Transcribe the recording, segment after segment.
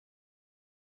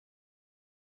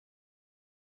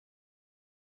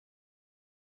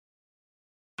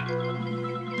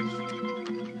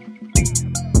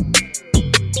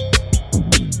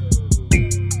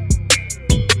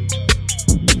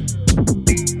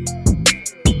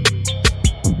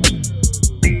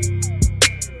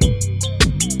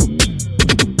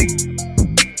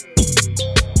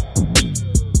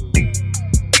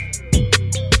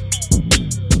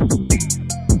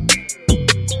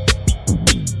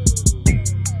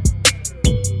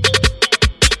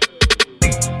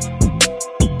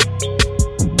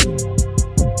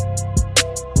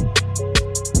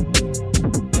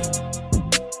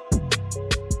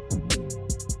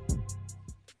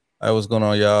Hey, what's going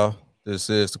on, y'all? This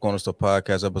is the Corner Store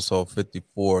Podcast, episode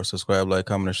 54. Subscribe, like,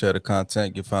 comment, and share the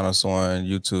content. You can find us on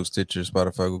YouTube, Stitcher,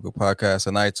 Spotify, Google Podcasts,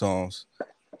 and iTunes.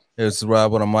 Here's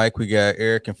Rob on the mic. We got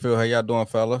Eric and Phil. How y'all doing,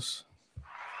 fellas?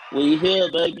 We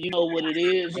here, baby. You know what it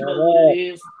is. You know what it All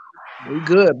is. right. We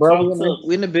good, bro. Talk to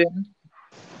We in the building.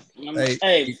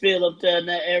 Hey, Phil up there in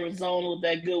that Arizona with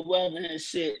that good weather and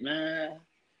shit, man.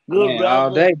 Good Man,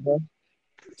 all weather. day, bro.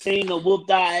 Team that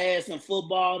whooped our ass in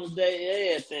football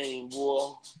today. Everything,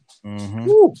 boy.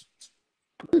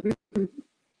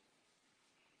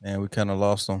 And we kind of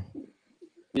lost them.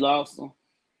 We lost them.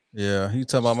 Yeah, he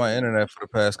talking about my internet for the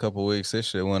past couple of weeks. This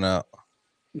shit went out.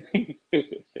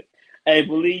 Hey,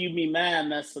 believe me, mine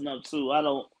messing up too.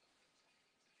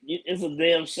 It's a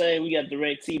damn shame we got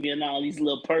DirecTV and all these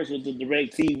little perks with the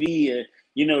DirecTV and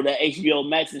you know that HBO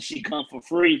Max and shit come for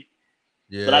free.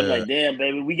 Yeah. But I'm like, damn,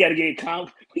 baby, we gotta get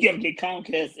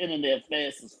Comcast internet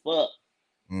fast as fuck.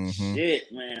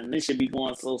 Shit, man, this should be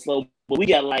going so slow. But we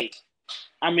got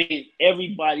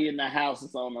everybody in the house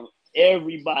is on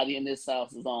everybody in this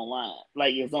house is online.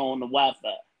 Like it's on the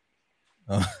Wi-Fi.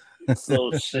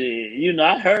 So shit, you know,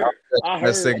 I heard I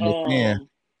heard little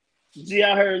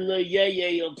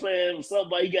Yay playing with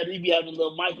somebody. He be having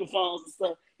little microphones and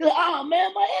stuff. He's like, oh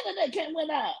man, my internet can't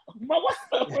went out. My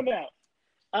Wi-Fi went out.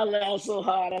 I laughed so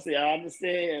hard. I said, I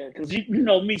understand. Because you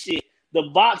know me, shit. The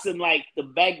box in like the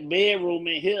back bedroom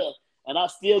in here, and I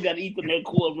still got Ethernet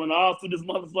cord running all through this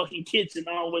motherfucking kitchen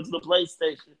all the way to the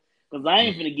PlayStation. Because I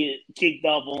ain't finna get kicked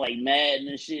off on like Madden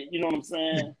and shit. You know what I'm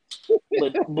saying?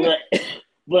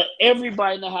 But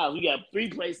everybody in the house, we got 3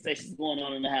 PlayStations going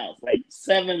on in the house, like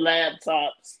 7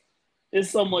 laptops. There's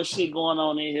so much shit going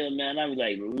on in here, man. I was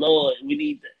like, Lord, we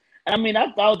need that. I mean,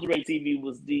 I thought DirecTV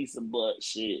was decent, but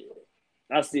shit.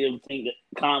 I still think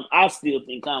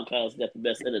Comcast got the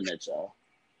best internet, y'all.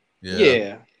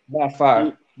 Yeah, by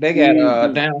far. They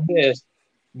got down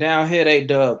here they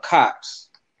dub Cox.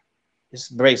 It's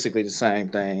basically the same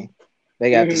thing.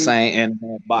 They got the same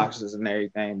internet boxes and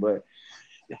everything, but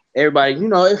everybody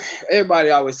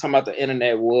always talking about the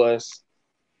internet was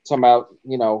talking about,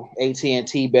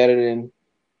 AT&T better than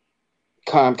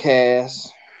Comcast.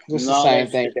 It's the same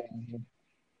thing.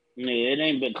 Yeah, it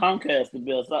ain't been Comcast the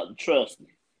best. Trust me,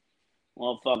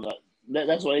 motherfucker.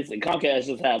 That's what they say. Comcast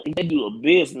just they do a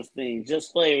business thing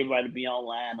just for everybody to be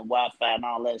online, the Wi-Fi and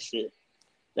all that shit.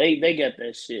 They got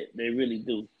that shit. They really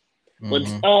do. But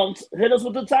hit us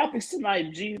with the topics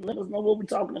tonight, G. Let us know what we're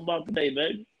talking about today,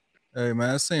 baby. Hey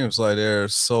man, it seems like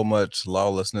there's so much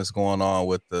lawlessness going on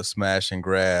with the smash and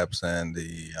grabs and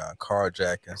the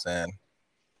carjackings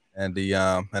and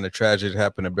the tragedy that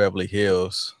happened in Beverly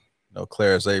Hills.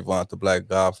 Clarence Avant, the Black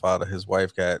Godfather, his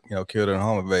wife got killed in a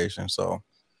home invasion. So,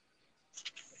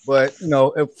 but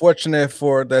fortunate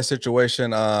for that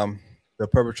situation, the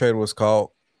perpetrator was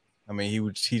caught. I mean, he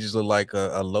just looked like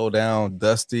a low down,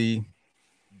 dusty,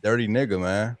 dirty nigga,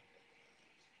 man.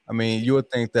 I mean, you would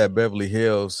think that Beverly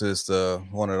Hills is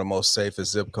one of the most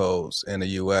safest zip codes in the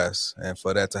U.S. and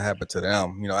for that to happen to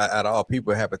them, out of all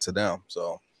people, it happened to them.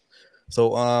 So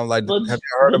have you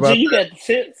heard about you got the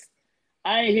tips?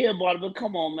 I ain't hear about it, but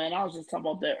come on, man. I was just talking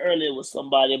about that earlier with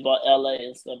somebody about LA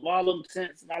and stuff. All them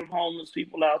tents and all them homeless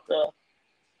people out there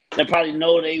that probably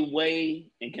know their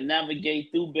way and can navigate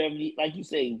through Beverly, like you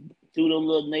say, through them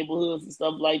little neighborhoods and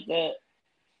stuff like that.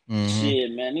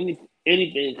 Shit, man.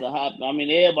 Anything could happen. I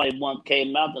mean, everybody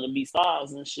came out there to be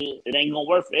stars and shit. It ain't gonna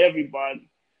work for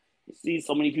everybody. You see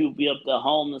so many people be up there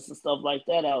homeless and stuff like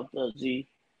that out there, G.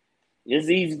 It's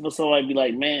easy for somebody to be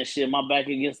like, man, shit, my back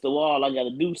against the wall. I got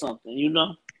to do something,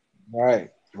 Right.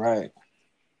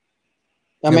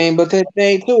 I mean, but the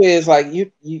thing too is like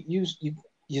you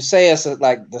say it's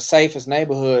like the safest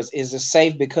neighborhoods. Is it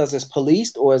safe because it's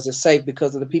policed, or is it safe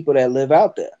because of the people that live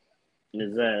out there?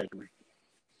 Exactly.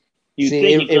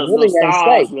 It really ain't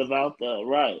safe. Live out there,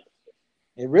 right?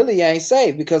 It really ain't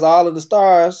safe because all of the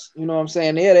stars, you know what I'm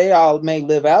saying? They all may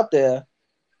live out there,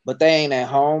 but they ain't at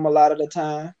home a lot of the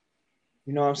time.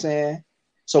 You know what I'm saying?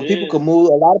 So people can move.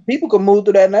 A lot of people can move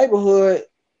through that neighborhood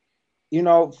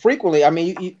frequently. I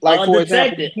mean, you like for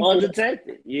example,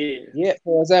 undetected. Yeah.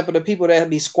 For example, the people that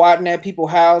be squatting at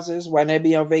people's houses when they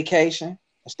be on vacation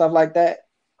and stuff like that.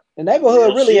 The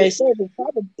neighborhood really ain't safe.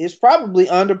 It's probably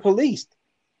under policed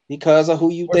because of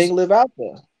who you think live out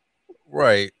there.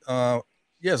 Right.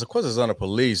 Yes, of course it's under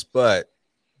police, but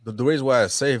the reason why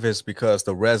it's safe is because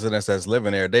the residents that's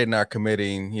living there, they're not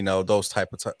committing, those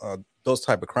type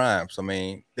of crimes. I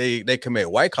mean, they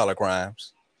commit white collar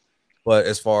crimes, but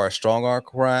as far as strong arm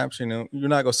crimes, you're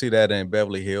not gonna see that in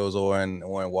Beverly Hills or in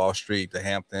Wall Street, the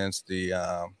Hamptons, the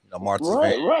Martha's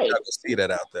Vineyard. You're not gonna see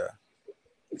that out there.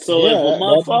 So if a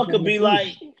motherfucker be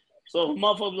like,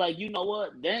 you know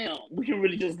what? Damn, we can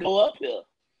really just go up here.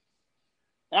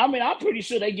 I mean, I'm pretty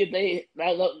sure they get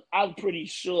I'm pretty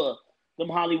sure them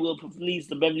Hollywood police,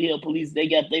 the Beverly Hills police, they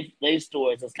got their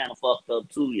stories that's kind of fucked up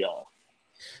too, y'all.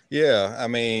 Yeah, I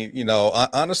mean,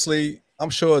 honestly, I'm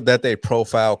sure that they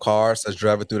profile cars that's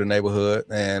driving through the neighborhood,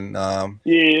 and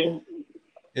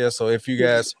yeah. So if you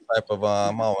got some type of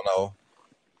I don't know,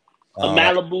 a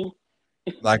Malibu,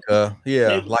 like an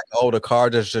older car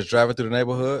just driving through the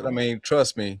neighborhood. I mean,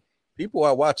 trust me, people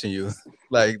are watching you.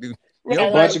 Like,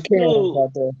 bunch of cameras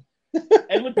out there.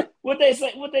 And what they say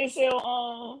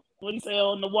on what he say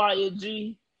on the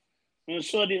YG when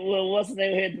Shorty, what's his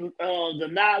name, had the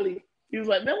Nolly. He was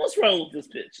like, man, what's wrong with this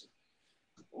picture?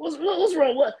 What's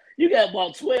wrong? What you got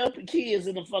about 12 kids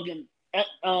in the fucking kind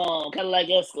of like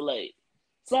Escalade.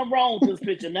 Something wrong with this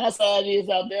picture. And that's how it is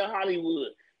out there in Hollywood.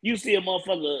 You see a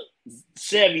motherfucker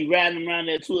Chevy riding around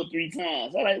there 2 or 3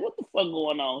 times. I'm like, what the fuck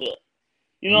going on here?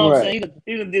 You know what I'm saying?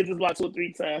 He done did this about 2 or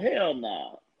 3 times. Hell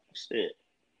nah. Shit.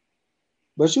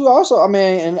 But you also, I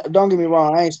mean, and don't get me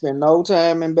wrong, I ain't spent no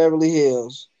time in Beverly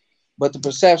Hills, but the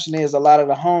perception is a lot of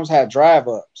the homes have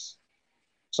drive-ups.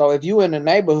 So if you in the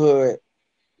neighborhood,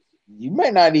 you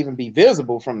may not even be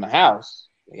visible from the house.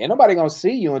 Ain't nobody gonna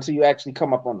see you until you actually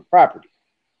come up on the property.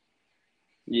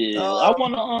 Yeah, I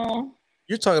wanna.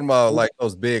 You're talking about like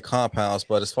those big compounds,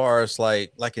 but as far as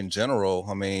like in general,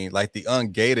 I mean, like the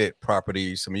ungated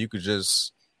properties, I mean, you could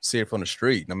just see it from the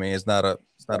street. I mean, it's not a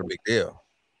big deal.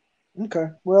 Okay.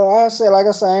 Well, like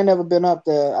I said, I ain't never been up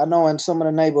there. I know in some of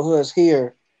the neighborhoods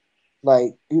here,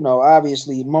 like,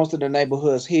 obviously most of the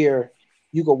neighborhoods here,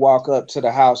 you could walk up to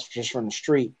the house just from the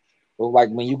street. But like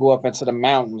when you go up into the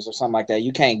mountains or something like that,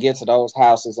 you can't get to those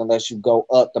houses unless you go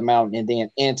up the mountain and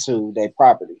then into their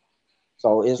property.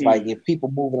 So it's like if people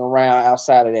moving around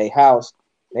outside of their house,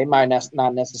 they might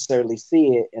not necessarily see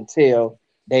it until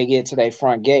they get to their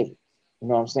front gate. You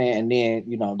know what I'm saying? And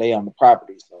then, they on the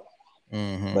property. So,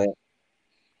 but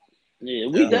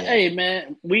hey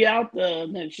man, we out there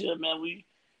next year, man. We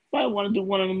might want to do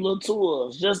one of them little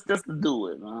tours just to do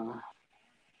it, man.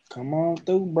 Come on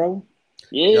through, bro.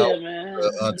 Yeah, man.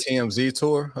 A TMZ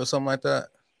tour or something like that.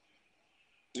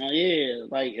 Yeah,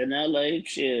 like in LA,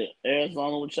 shit,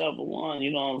 Arizona, whichever one.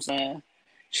 You know what I'm saying?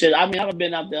 Shit, I mean, I've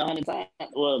been out there 100 times.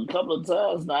 Well, a couple of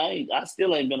times now. I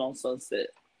still ain't been on Sunset.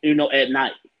 At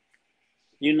night.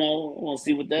 I want to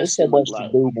see what that shit looks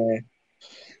like. To do, man.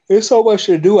 There's so much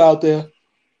to do out there.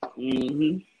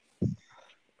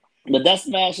 But that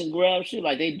smash and grab shit,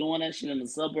 like they doing that shit in the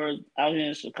suburbs out here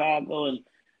in Chicago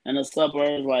and the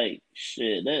suburbs, like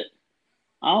shit. That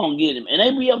I don't get it, and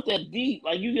they be up that deep.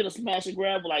 Like you get a smash and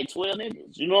grab with like 12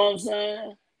 niggas. You know what I'm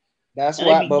saying? That's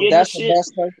why, but that's the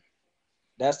best.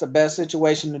 That's the best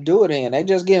situation to do it in. They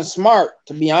just getting smart,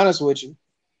 to be honest with you.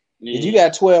 Yeah. If you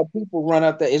got 12 people run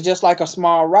up there, it's just like a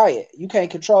small riot. You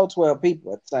can't control 12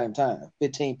 people at the same time.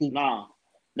 15 people. Nah,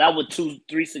 not with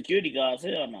 2-3 security guards.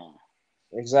 Hell no.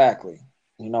 Exactly.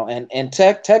 And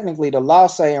technically the law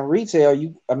say in retail,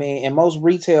 in most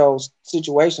retail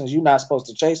situations, you're not supposed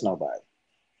to chase nobody.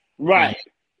 Right.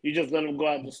 You just let them go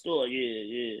out the store.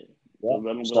 Yeah.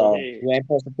 Yep. So you ain't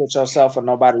supposed to put yourself or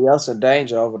nobody else in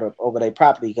danger over their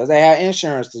property because they have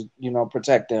insurance to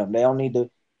protect them. They don't need to.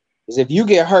 Because if you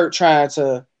get hurt trying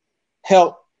to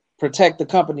help protect the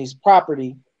company's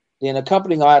property, then the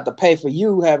company gonna have to pay for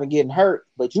you having getting hurt,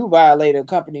 but you violated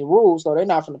company rules, so they're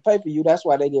not gonna pay for you. That's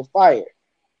why they get fired.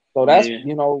 So that's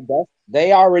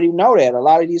they already know that. A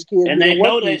lot of these kids and they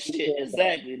know that shit.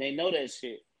 Exactly, they know that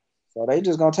shit. So they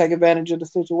just gonna take advantage of the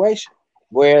situation.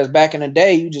 Whereas back in the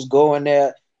day, you just go in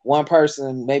there, one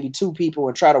person, maybe 2 people,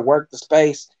 and try to work the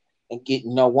space and get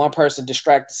one person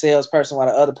distract the salesperson while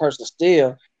the other person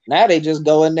steal. Now they just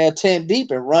go in there 10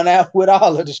 deep and run out with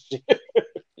all of the shit.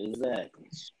 Exactly.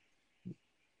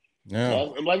 Yeah.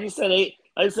 So, like you said,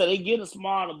 they getting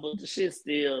smarter, but the shit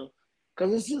still,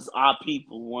 because it's just our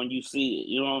people when you see it.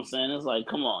 You know what I'm saying? It's like,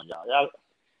 come on, y'all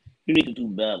you need to do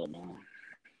better, man.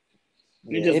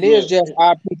 It is just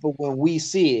our people when we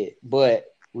see it, but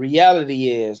reality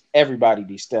is everybody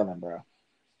be stealing, bro.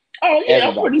 Oh yeah,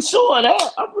 everybody.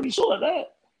 I'm pretty sure of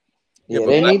that. Yeah,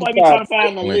 they need to be trying to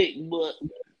find a lick,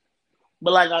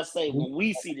 but like I say, when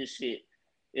we see this shit,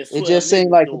 it just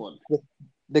seems like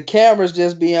the cameras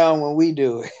just be on when we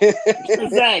do it.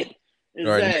 Exactly.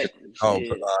 Right. Oh,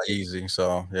 easy.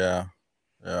 So yeah.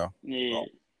 Well,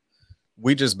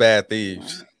 we just bad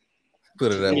thieves.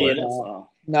 Put it that way. That's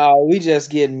all. No, we just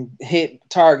getting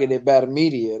targeted by the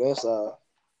media. That's all.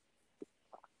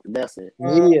 That's it.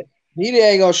 Media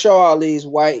ain't gonna show all these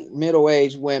white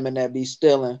middle-aged women that be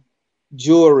stealing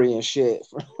jewelry and shit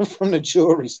from the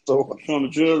jewelry store. From the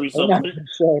jewelry store.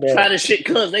 Try the shit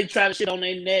because they try the shit on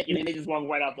their neck and then they just walk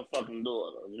right out the fucking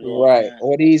door. Right.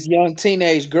 Or these young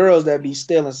teenage girls that be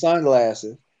stealing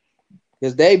sunglasses.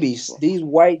 Because these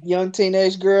white young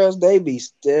teenage girls, they be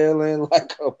stealing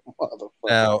like a motherfucker.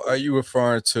 Now, are you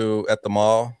referring to at the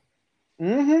mall?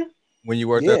 Mm-hmm. When you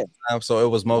worked at the time, so it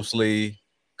was mostly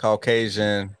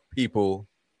Caucasian people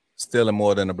stealing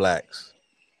more than the blacks.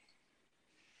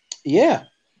 Yeah,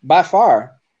 by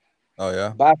far. Oh yeah,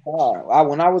 by far.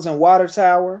 When I was in Water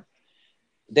Tower,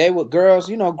 they were girls,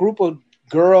 group of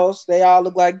girls. They all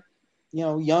look like,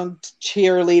 young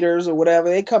cheerleaders or whatever.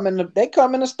 They come in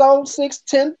the store 6,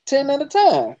 10 at a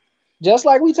time. Just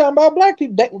like we talking about black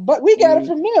people, but we got it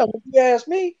from them. If you ask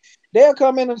me, they'll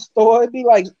come in the store. It'd be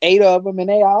like 8 of them, and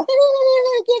they all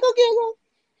giggle,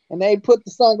 and they put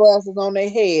the sunglasses on their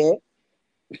head.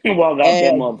 Walk out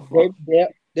that motherfucker.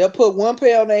 They'll put one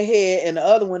pair on their head, and the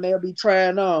other one they'll be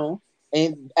trying on.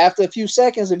 And after a few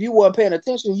seconds, if you weren't paying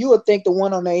attention, you would think the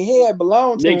one on their head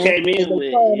belonged to them. They came in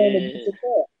with.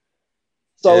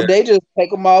 So they just take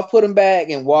them off, put them back,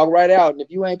 and walk right out. And if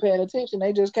you ain't paying attention,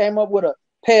 they just came up with a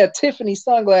pair of Tiffany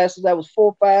sunglasses that was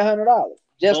 $400-500,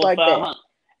 just like that.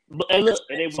 And look,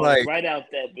 and they walked right out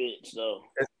that bitch. So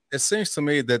it seems to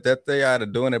me that they either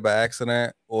doing it by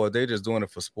accident or they just doing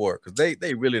it for sport, because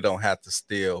they really don't have to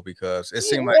steal, because it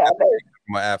seems like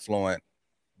from an affluent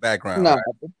background. No, right?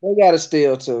 they got to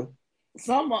steal too.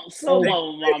 Some of them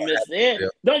are missing.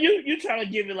 Don't you trying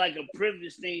to give it like a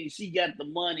privilege thing? She got the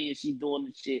money and she doing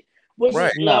the shit. But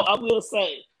right. I will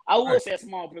say a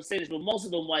small percentage, but most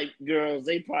of them white girls,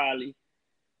 they probably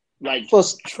like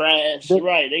trash.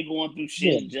 Right. They going through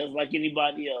shit just like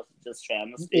anybody else, just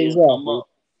trying to steal come up.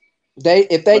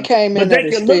 If they came in, they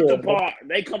can look the part.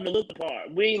 They come to look the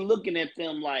part. We ain't looking at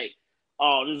them like,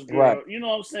 oh, this girl. Right. You know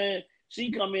what I'm saying?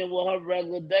 She come in with her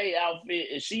regular day outfit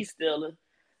and she stealing.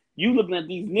 You looking at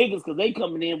these niggas because they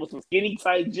coming in with some skinny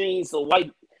tight jeans, some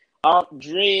white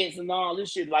dreads and all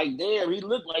this shit. Like, damn, he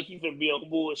look like he finna be on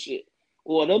bullshit.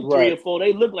 Or them 3 or 4,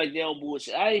 they look like they on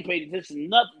bullshit. I ain't paid attention to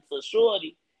nothing to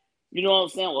shorty. You know what I'm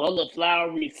saying? With her little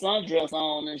flowery sundress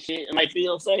on and shit. And like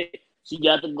Phil say, she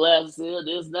got the glasses here,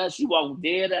 this, that. She walked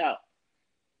dead out.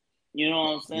 You know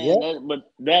what I'm saying? Yeah. But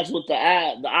that's what the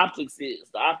optics is.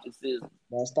 The optics is.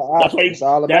 That's the optics.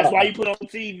 That's why you put on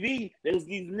TV. There's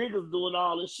these niggas doing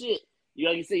all this shit. You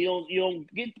like you say, you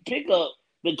don't get to pick up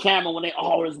the camera when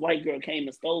this white girl came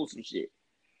and stole some shit.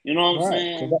 You know what I'm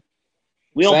saying?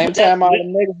 Same time all the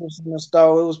niggas was in the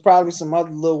store, it was probably some other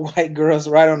little white girls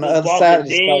right on the other side of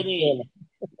the store.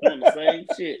 Doing the same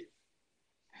shit.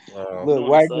 Look,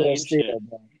 white girls steal.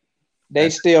 They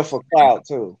steal for clout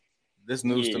too. This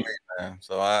news to me, man.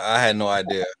 So I had no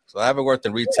idea. So I haven't worked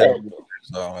in retail,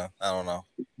 so I don't know.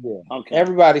 Yeah. Okay.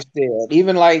 Everybody steals.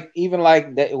 Even like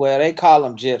they call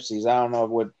them gypsies. I don't know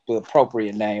what the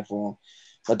appropriate name for them,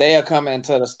 but they'll come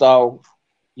into the store.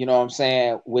 You know what I'm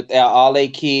saying? With all their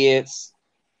kids,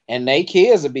 and they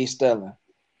kids will be stealing,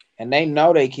 and they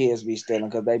know they kids be stealing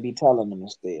because they be telling them to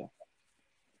steal.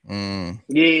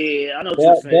 Yeah, I know what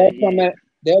you're saying.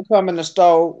 They'll come in the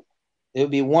store. It'll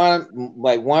be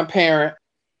one parent,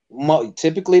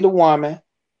 typically the woman.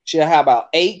 She'll have about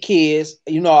 8 kids.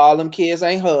 You know, all them kids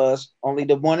ain't hers. Only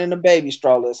the one in the baby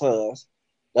stroller is hers.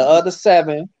 The other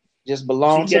 7 just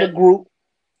belong to the group.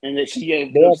 And then she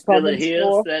gave them still a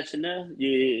heel station there.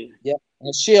 Yeah.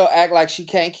 And she'll act like she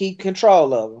can't keep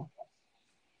control of them.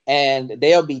 And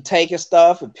they'll be taking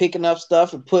stuff and picking up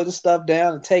stuff and putting stuff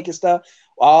down and taking stuff.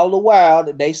 All the while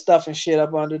that they stuffing shit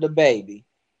up under the baby.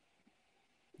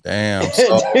 Damn.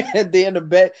 So.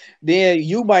 then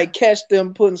you might catch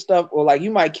them putting stuff, or like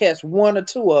you might catch 1 or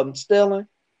 2 of them stealing,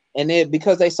 and then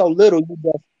because they so little,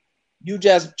 you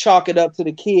just chalk it up to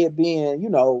the kid being,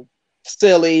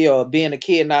 silly or being a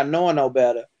kid not knowing no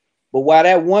better. But while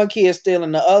that one kid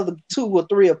stealing, the other 2 or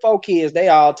 3 or 4 kids, they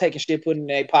all taking shit, putting in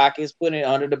their pockets, putting it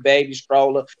under the baby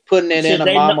stroller, putting it in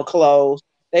the mama clothes.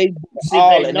 They get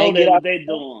what they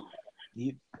doing.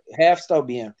 Half store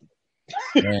be empty.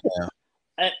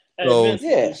 Hey, So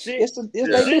yeah, the shit, they the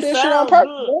do shit this shit on sound purpose.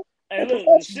 good. Bro. Hey, look,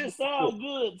 the shit sound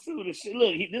good too. The shit,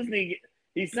 look, this nigga,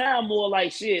 he sound more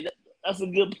like shit. That's a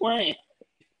good plan.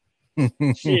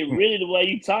 Shit, really, the way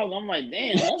you talk, I'm like,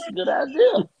 damn, that's a good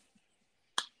idea.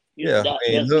 yeah,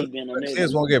 That's me being a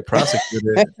kids nigga. won't get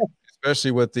prosecuted,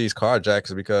 especially with these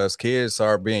carjackers, because kids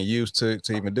are being used to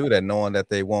even do that, knowing that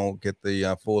they won't get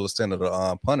the full extent of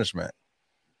the punishment.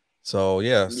 So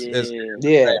yes, it's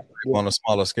on a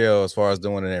smaller scale as far as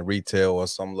doing it in retail or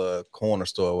some little corner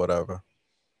store or whatever.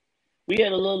 We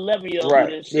had a little 11-year-old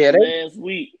do that shit last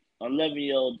week.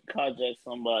 11-year-old carjacked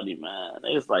somebody, man.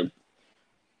 It's like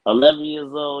 11 years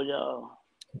old, y'all.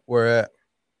 Where at?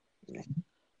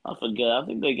 I forgot. I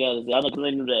think they got it. I know because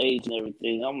they knew the age and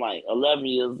everything. I'm like 11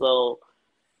 years old.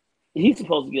 He's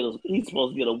supposed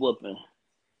to get a whooping.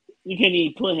 You can't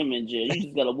even put him in jail. You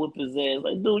just gotta whoop his ass.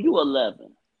 Like, dude, you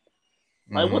 11.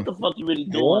 Like, what the fuck you really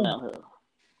doing out here?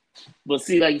 But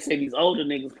see, like you said, these older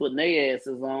niggas putting their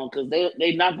asses on because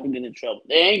they not gonna get in trouble.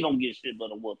 They ain't gonna get shit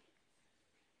but a whooping.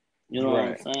 You know what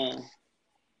I'm saying?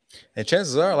 And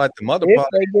chances are, like the mother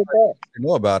probably they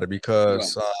know about it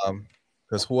because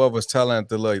whoever's telling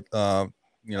the like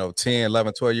 10,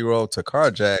 11, 12-year-old to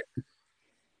carjack,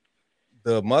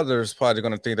 the mother's probably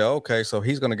going to think that, okay, so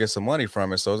he's going to get some money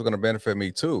from it, so it's going to benefit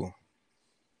me too.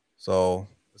 So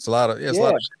it's a lot of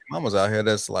shitty mamas out here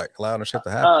that's like allowing shit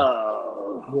to happen.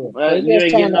 You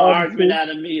ain't getting no argument out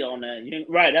of me on that.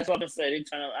 Right, that's what I say.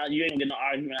 You ain't getting no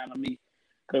argument out of me.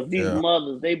 Because these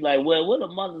mothers, they be like, well, where the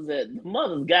mothers at? The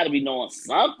mothers got to be knowing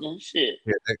something. Shit.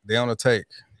 Yeah, they on the take.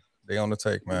 They on the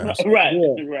take, man.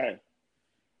 Right.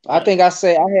 I think I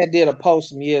did a post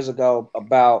some years ago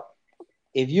about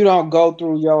if you don't go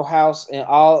through your house and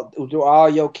do all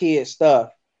your kids'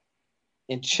 stuff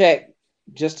and check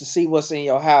just to see what's in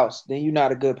your house, then you're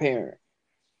not a good parent.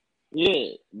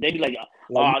 Yeah. They be like,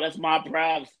 oh, that's my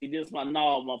privacy. This my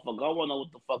motherfucker. I want to know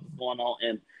what the fuck is going on.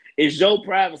 And it's your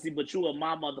privacy, but you in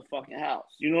my motherfucking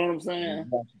house. You know what I'm saying?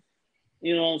 Mm-hmm.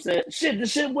 You know what I'm saying? Shit, the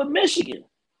shit with Michigan.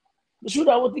 The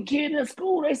shootout with the kid in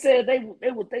school, they said they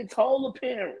told the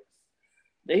parents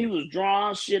that he was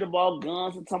drawing shit about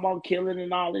guns and talking about killing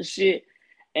and all this shit,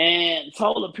 and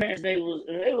told the parents it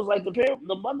was like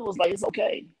the mother was like, it's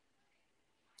okay.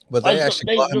 But they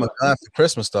actually bought him a gun for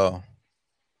Christmas though.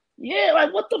 Yeah,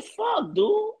 like what the fuck,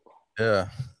 dude? Yeah.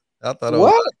 I thought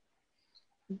what?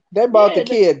 They bought the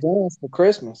kid guns for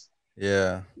Christmas.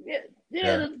 Yeah.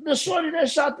 Yeah. The shorty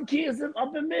that shot the kids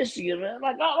up in Michigan, man.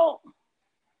 Like, I don't.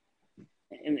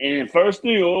 And first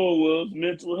thing, well, it's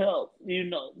mental health. You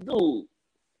know, dude.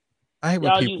 I hate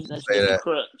when people using that say shit that. as a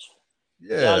crutch.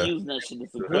 Yeah. Y'all using that shit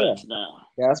as a crutch now.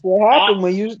 That's what happened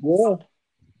when you.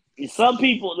 Some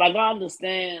people, like, I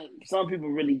understand. Some people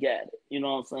really got it. You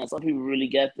know what I'm saying? Some people really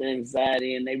got the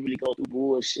anxiety and they really go through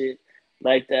bullshit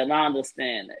like that. And I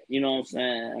understand that. You know what I'm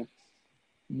saying?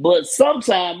 But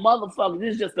sometimes, motherfuckers,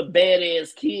 this is just a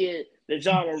badass kid that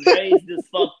y'all raised this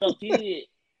fucked up kid.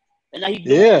 And now he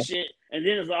doing shit. And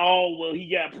then it's like, oh, well, he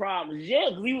got problems. Yeah,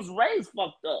 because he was raised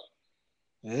fucked up.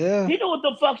 Yeah. He knew what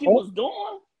the fuck he was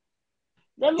doing.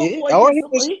 That little boy,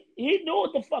 he knew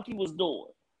what the fuck he was doing.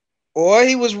 Or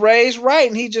he was raised right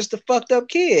and he just a fucked up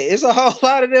kid. It's a whole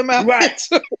lot of them out there.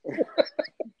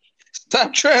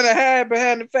 Stop trying to hide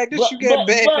behind the fact that you get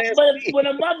bad. But when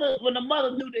the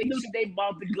mother knew that they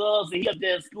bought the guns and he up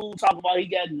there at school talking about he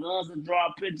got guns and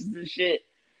draw pictures and shit,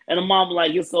 and the mom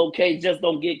like, it's okay, just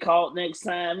don't get caught next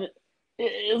time.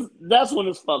 That's when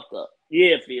it's fucked up.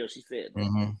 Yeah, Phil, she said.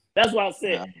 Mm-hmm. That's why I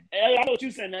said. I know what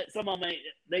you saying, that some of them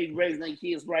they raising their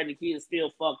kids right, and the kids still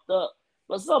fucked up.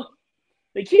 But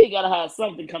the kid gotta have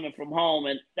something coming from home,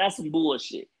 and that's some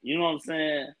bullshit. You know what I'm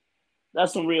saying?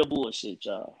 That's some real bullshit,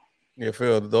 y'all. Yeah,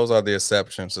 Phil, those are the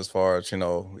exceptions as far as,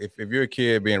 if you're a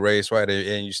kid being raised right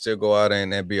and you still go out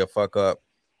and be a fuck up,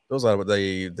 those are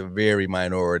the very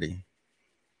minority.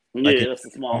 Yeah, that's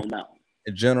a small amount.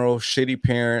 In general, shitty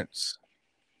parents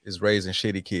is raising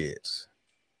shitty kids.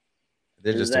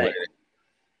 They're just the way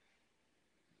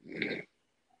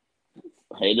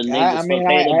hate the niggas,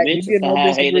 hate the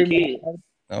bitches, hate the kids.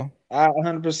 No? I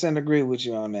 100% agree with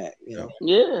you on that. You know,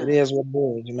 yeah, it is what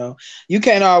it is. You know, you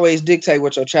can't always dictate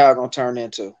what your child gonna turn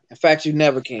into. In fact, you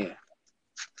never can.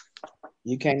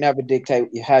 You can't never dictate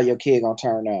how your kid gonna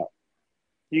turn out.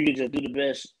 You can just do the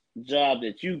best job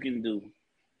that you can do.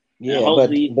 Yeah,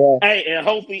 and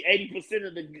hopefully 80%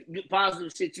 of the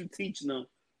positive shit you teaching them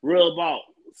rub off.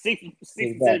 60%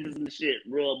 of the shit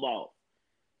rub off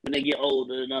when they get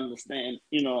older and understand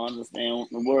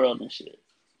the world and shit.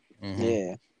 Mm-hmm.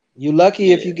 Yeah. You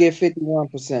lucky if you get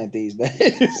 51% these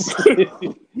days.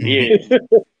 Yeah.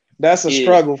 That's a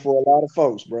struggle for a lot of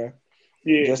folks, bro.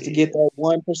 just to get that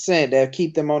 1% that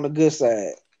keep them on the good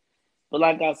side. But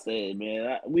like I said,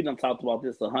 man, we done talked about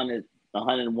this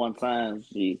 101 times.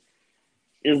 G,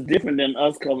 it's different than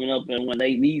us coming up and when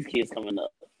these kids coming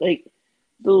up.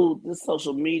 Dude, this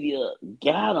social media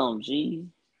got them. G,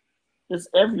 it's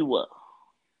everywhere.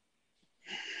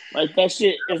 Like that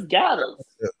shit, it's got us.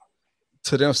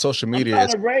 To them, social media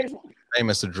is same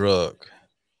as a drug.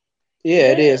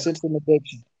 Yeah, it is. It's an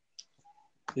addiction.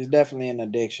 It's definitely an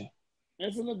addiction.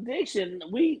 It's an addiction.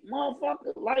 We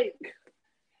motherfucker, like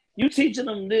you teaching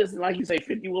them this, like you say,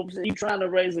 51%. You trying to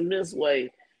raise them this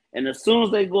way, and as soon as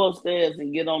they go upstairs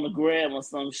and get on the gram or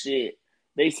some shit,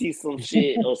 they see some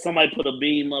shit or somebody put a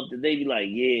beam up that they be like,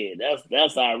 yeah,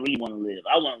 that's how I really want to live.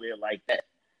 I want to live like that.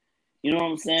 You know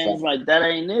what I'm saying? It's like that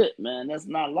ain't it, man. That's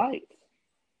not life.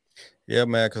 Yeah,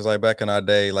 man. Because like back in our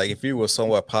day, like if you were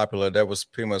somewhat popular, that was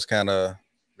pretty much kind of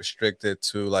restricted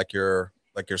to like your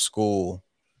school.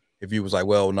 If you was like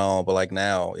well known, but like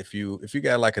now, if you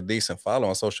got like a decent follow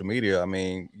on social media, I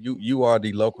mean, you are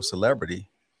the local celebrity.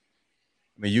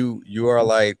 I mean, you are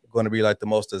like going to be like the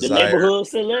most desired. The neighborhood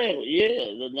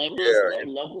celebrity, the neighborhood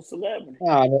celebrity, local celebrity.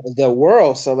 The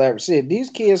world celebrity. See, these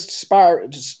kids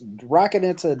just rocket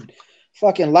into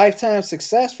fucking lifetime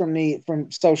success from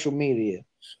social media.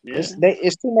 Yeah.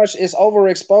 It's too much. It's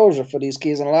overexposure for these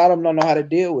kids, and a lot of them don't know how to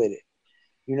deal with it.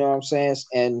 You know what I'm saying?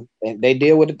 And they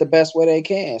deal with it the best way they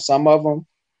can. Some of them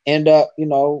end up,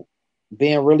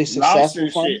 being really successful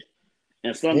from it.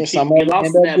 And some get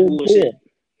lost in that bullshit.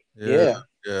 Yeah.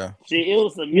 See, it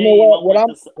was a you know what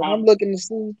I'm looking to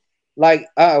see, like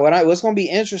what's gonna be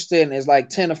interesting is like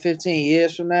 10 or 15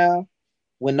 years from now,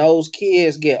 when those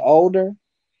kids get older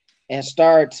and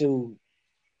start to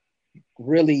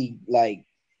really like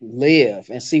live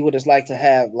and see what it's like to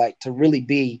have to really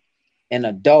be an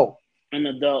adult. Yeah.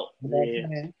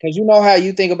 Because you know how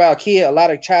you think about a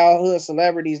lot of childhood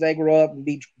celebrities, they grow up and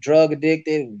be drug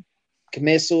addicted and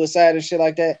commit suicide and shit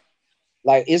like that.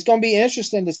 Like, it's gonna be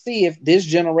interesting to see if this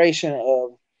generation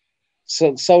of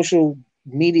social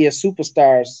media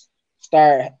superstars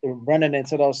start running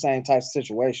into those same types of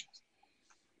situations.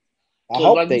 I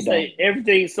hope like they don't.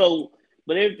 Everything's so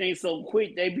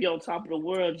quick. They be on top of the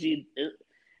world. You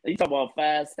talk about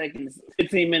 5 seconds,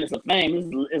 15 minutes of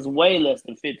fame. It's way less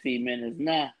than 15 minutes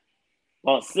now.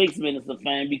 About 6 minutes of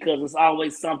fame because it's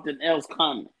always something else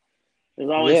coming. There's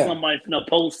always somebody finna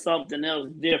post something else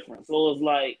different. So it's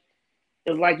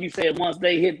like you said, once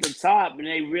they hit the top and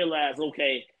they realize,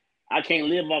 okay, I can't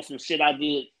live off some shit I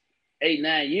did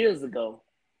 8-9 years ago.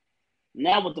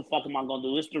 Now what the fuck am I gonna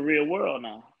do? It's the real world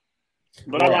now.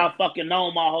 But all I fucking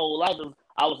known my whole life is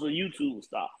I was a YouTube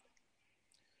star.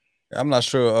 I'm not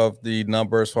sure of the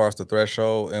number as far as the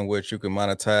threshold in which you can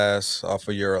monetize off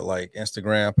of your like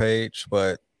Instagram page,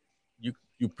 but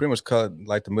you pretty much cut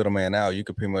like the middleman out. You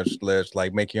could pretty much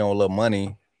make your own little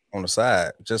money on the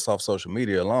side just off social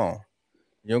media alone.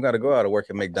 You don't got to go out and work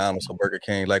at McDonald's or Burger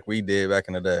King like we did back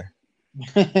in the day.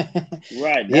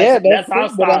 Right. That's our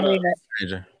style.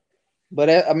 But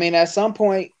at some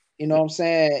point, you know what I'm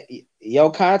saying,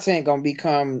 your content gonna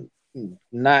become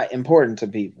not important to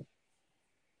people.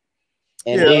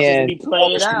 And then be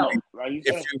played out. Right?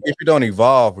 If you don't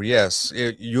evolve, yes,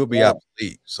 you'll be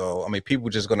obsolete. So I mean, people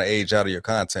just gonna age out of your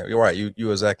content. You're right.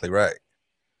 You're exactly right.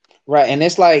 Right, and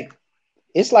it's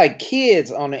like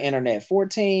kids on the internet,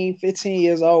 14, 15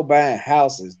 years old, buying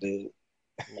houses, dude.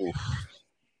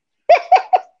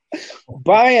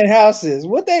 Buying houses.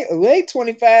 What they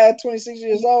 25, 26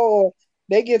 years old,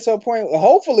 they get to a point,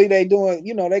 hopefully they doing,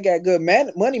 they got good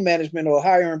money management or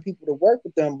hiring people to work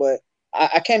with them, but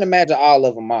I can't imagine all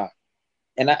of them are.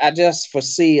 And I just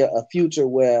foresee a future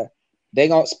where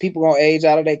people gonna age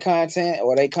out of their content,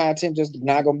 or their content just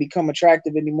not gonna become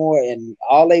attractive anymore, and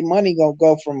all their money gonna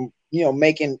go from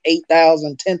making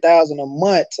 $8,000, $10,000 a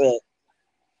month to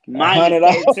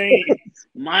 -13,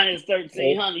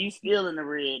 -1,300. You still in the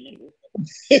red, nigga.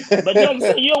 But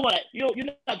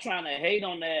you're not trying to hate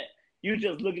on that. You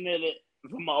just looking at it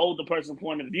from an older person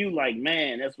point of view, like,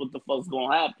 man, that's what the fuck's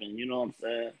gonna happen. You know what I'm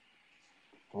saying?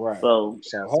 Right. So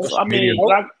I mean,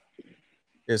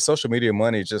 social media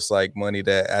money, just like money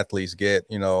that athletes get.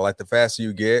 Like the faster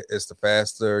you get, it's the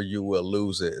faster you will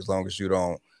lose it as long as you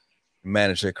don't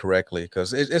manage it correctly.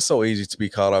 Because it's so easy to be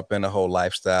caught up in the whole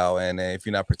lifestyle, and if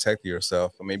you're not protecting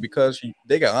yourself, I mean, because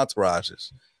they got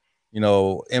entourages.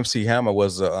 MC Hammer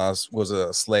was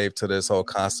a slave to this whole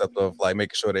concept of like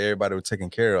making sure that everybody was taken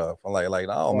care of. I'm like,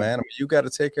 no, man, I mean, you got to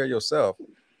take care of yourself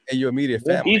and your immediate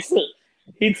family.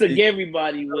 He took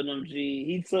everybody with him, G.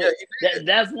 He took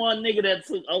that's one nigga that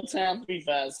took O-Town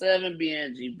 357,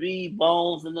 BNGB,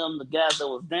 Bones, and them, the guys that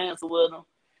was dancing with him.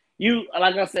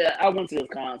 like I said, I went to this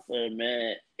concert,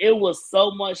 man. It was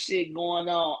so much shit going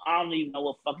on. I don't even know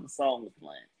what fucking song was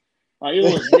playing. Like it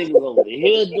was niggas over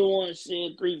here doing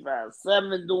shit,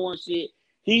 357 doing shit.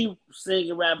 He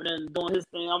singing, rapping, and doing his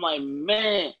thing. I'm like,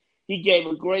 man, he gave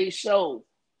a great show,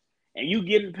 and you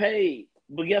getting paid.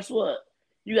 But guess what?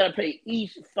 You gotta pay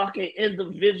each fucking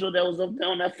individual that was up there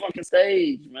on that fucking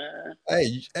stage, man.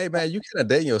 Hey, man, you kind of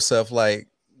dating yourself. Like,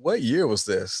 what year was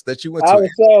this that you went I to?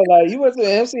 was so like, you went to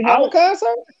an MC Hammer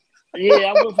concert?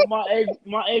 Yeah, I went for my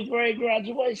eighth grade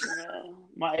graduation, man.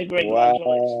 My eighth grade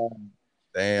graduation.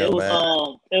 Damn, it was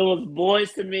man. It was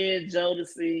Boyz II Men,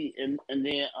 Jodeci, and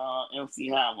then MC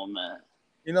Hammer, man.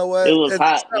 You know what? It was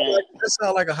hot, man. It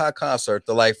sounded like a hot concert,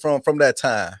 though. Like from that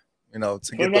time, you know,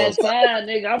 to from get that time,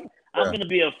 nigga. I'm gonna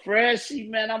be a freshie,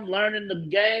 man. I'm learning the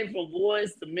game from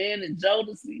Boyz II Men and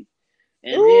Jodeci.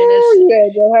 And ooh, then that shit, you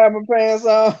had your Hammer pants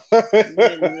on.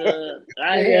 Nigga,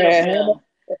 I had a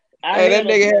Hey, that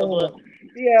nigga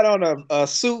had on a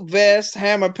suit vest,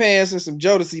 Hammer pants, and some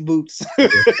Jodeci boots.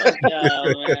 Fuck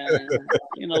y'all, man.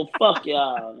 You know, fuck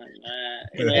y'all, man.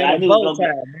 You know, I knew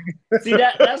see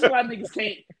that's why niggas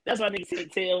can't. That's why niggas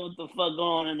can't tell what the fuck going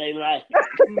on in their life.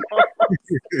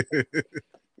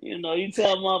 You know, you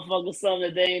tell motherfuckers something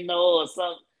that they ain't know or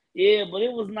something. Yeah, but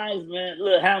it was nice, man.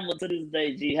 Look, Hammer to this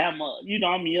day, G. Hammer, you know,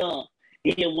 I'm young. He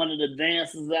had one of the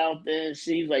dancers out there and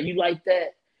she's like, you like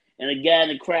that? And the guy in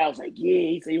the crowd was like, yeah.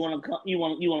 He said, you want to come? You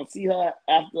want to see her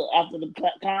after the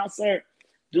concert?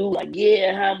 Dude, like,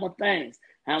 yeah, Hammer, thanks.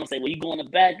 Hammer say, well, you going to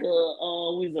back we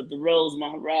was at the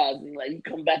Rosemont Horizon. Like, you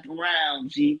come back around,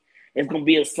 G. It's gonna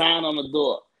be a sign on the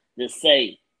door that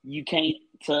say, you can't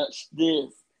touch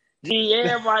this. G,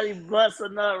 everybody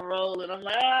busting up, rolling. I'm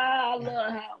like, I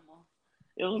love Hammer.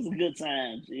 It was a good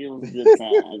time. G. It was a good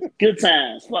time. Good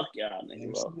times. Fuck y'all,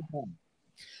 nigga, bro.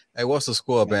 Hey, what's the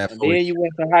score, man? Then you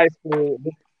went to high school.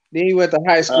 Then you went to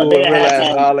high school and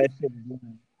realized all that shit.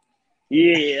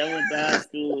 Yeah, I went to high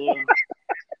school.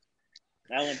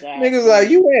 Niggas like,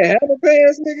 you wear Hammer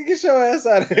pants, nigga? Get your ass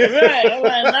out of here. Right. I'm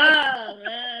like, nah,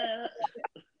 man.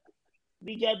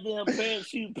 We got them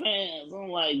parachute pants. I'm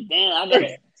like, damn, I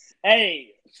got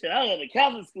hey, shit, I got a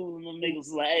Catholic school and them niggas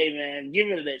was like, hey, man, get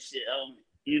rid of that shit,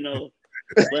 you know.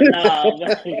 But nah,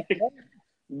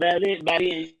 back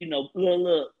then, you know,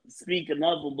 look, speaking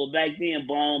of them, but back then,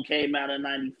 Bone came out in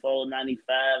 94,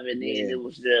 95, and then it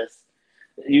was just,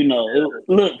 you know,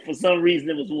 look, for some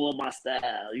reason, it was more my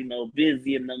style, you know,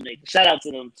 Busy and them niggas. Shout out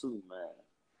to them, too, man.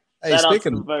 Hey,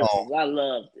 speaking of verses, I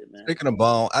loved it, man. Speaking of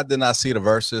Bone, I did not see the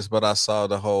verses, but I saw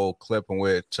the whole clip in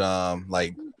which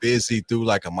like Busy threw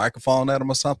like a microphone at him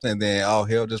or something, and then all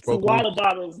hell just broke. 2 water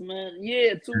bottles, man.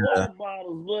 Yeah, 2 water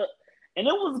bottles, and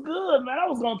it was good, man. I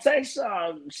was gonna text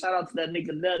y'all. Shout out to that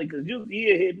nigga Nelly, because he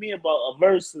hit me about a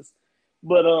verses,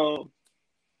 but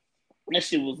that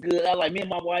shit was good. I like me and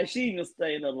my wife. She even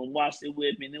stayed up and watched it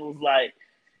with me, and it was like.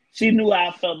 She knew how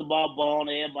I felt about Bone.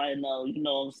 Everybody know, you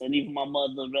know what I'm saying? Even my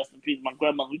mother, rest in peace, my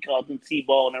grandma, we called them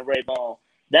T-Bone and Ray Bone.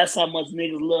 That's how much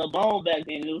niggas loved Bone back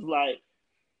then. It was like,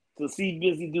 to see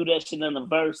Busy do that shit in the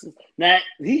verses. Now,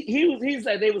 he's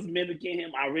like, they was mimicking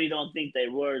him. I really don't think they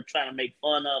were trying to make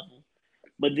fun of him.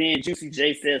 But then Juicy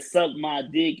J said, suck my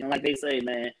dick. And like they say,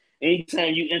 man,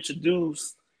 anytime you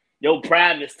introduce your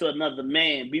privates to another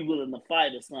man, be willing to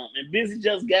fight or something. And Busy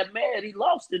just got mad. He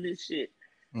lost in this shit.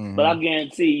 Mm-hmm. But I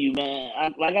guarantee you, man,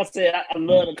 like I said, I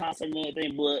love the concert and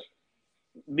everything, but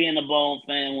being a Bone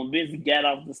fan, when Busy got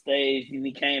off the stage and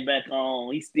he came back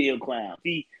on, he still clowned.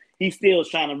 He still was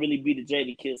trying to really be the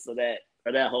Jadakiss of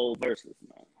that whole versus,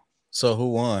 man. So who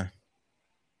won?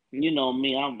 You know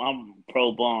me, I'm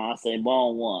pro Bone. I say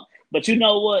Bone won. But you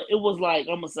know what? It was like,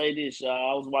 I'm gonna say this, y'all.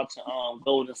 I was watching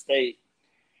Golden State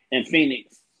and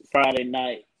Phoenix Friday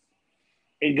night.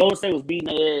 And Golden State was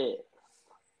beating their ass.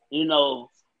 You know.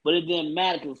 But it didn't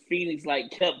matter because Phoenix like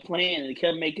kept playing and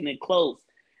kept making it close.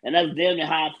 And that's damn near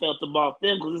how I felt about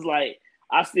them, because it's like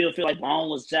I still feel like Bone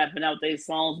was chapping out their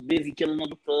songs, Busy killing them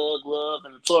with Thug Love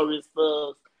and Notorious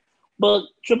Thugs. But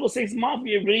 666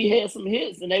 Mafia really had some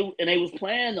hits, and they was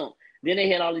playing them. Then they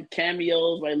had all these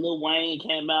cameos, like Lil Wayne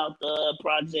came out,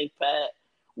 Project Pat,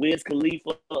 Wiz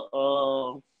Khalifa.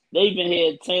 They even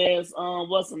had Terrence,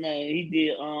 what's his name? He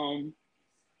did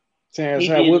Terrence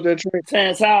Howard whip that trick.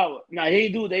 Terrence Howard. No, they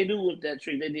do whip that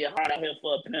trick. They did Hard Out Here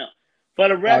for a Pimp. For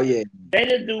the record, they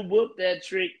didn't do whip that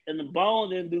trick, and the Bone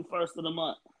didn't do First of the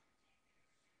Month.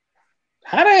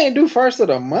 How they ain't do First of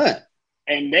the Month?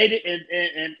 And they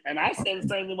did, and I said the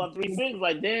same thing about 3 6.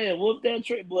 Like, damn, whoop that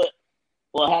trick, but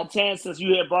how Terrence, since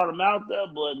you had brought them out there,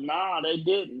 but nah, they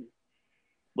didn't.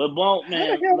 But Bone, How the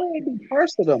man, hell they do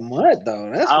first of the month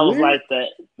though? That's I was weird. like that.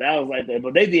 That was like that.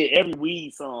 But they did every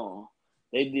weed song.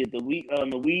 They did the weed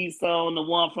song, the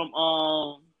one from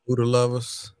Buddha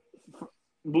Lovers.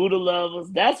 Buddha Lovers.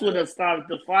 That's when it started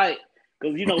the fight.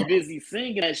 Cause Busy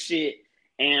singing that shit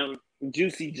and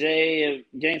Juicy J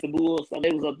and Gangsta Bull, so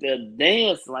they was up there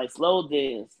dancing, like slow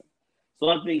dancing. So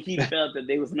I think he felt that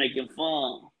they was making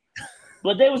fun.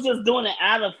 But they was just doing it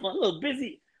out of fun. Look,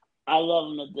 Busy, I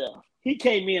love him to death. He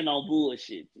came in on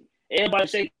bullshit. Everybody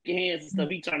shaking hands and stuff.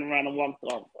 He turned around and walked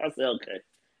off. I said, okay.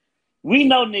 We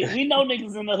know niggas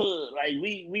in the hood. Like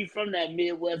we from that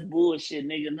Midwest bullshit,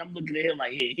 nigga. And I'm looking at him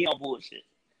like, yeah, he on bullshit.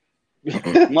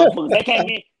 Motherfuckers, they came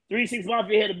in. 3 6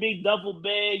 Mafia had a big duffel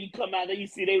bag. You come out there, you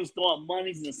see they was throwing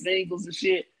monies and singles and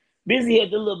shit. Busy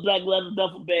had the little black leather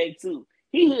duffel bag too.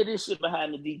 He hid this shit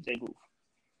behind the DJ booth.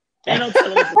 Ain't no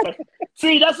telling what the fuck.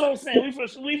 See, that's what I'm saying. We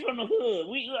from the hood.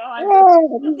 We like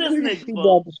this nigga. He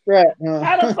got the strap.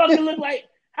 How the fuck it look like?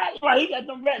 How he got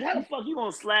them rats? How the fuck you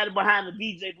gonna slide it behind the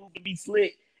DJ booth to be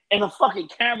slick and the fucking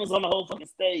cameras on the whole fucking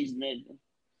stage, nigga?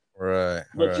 Right.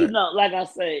 But like I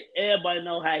say, everybody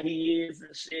know how he is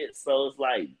and shit. So it's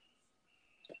like,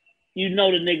 the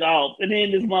nigga off. And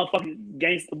then this motherfucking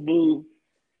Gangsta Boo,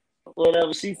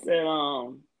 whatever, she said,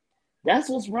 that's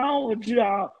what's wrong with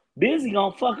y'all. Busy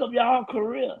gonna fuck up y'all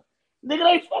career. Nigga,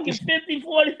 they fucking 50,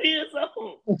 40 years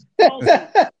old.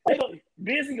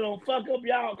 Busy gonna fuck up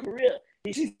y'all career.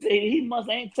 She said he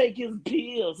ain't take his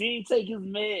pills. He ain't take his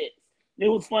meds. It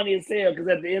was funny as hell because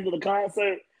at the end of the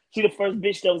concert, she the first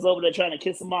bitch that was over there trying to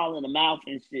kiss them all in the mouth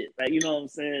and shit. Like, you know what I'm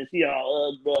saying? She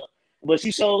all hugged up. But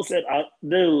she showed said,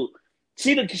 dude,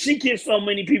 she kissed so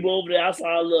many people over there. I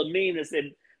saw a little meme that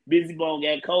said Busy Bone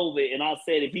got COVID. And I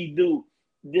said, if he do,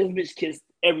 this bitch kissed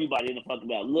everybody in the fucking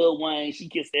mouth. Lil Wayne, she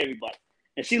kissed everybody.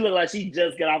 And she looked like she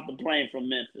just got off the plane from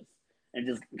Memphis and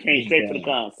just came straight to the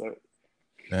concert.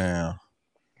 Damn.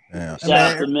 Shout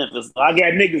out to Memphis. I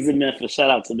got niggas in Memphis. Shout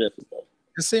out to Memphis, though.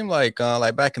 It seemed like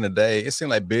back in the day, it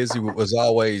seemed like Busy was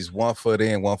always 1 foot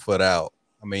in, 1 foot out.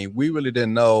 I mean, we really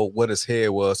didn't know what his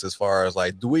head was as far as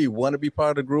like, do we want to be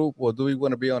part of the group or do we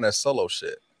want to be on that solo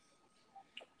shit?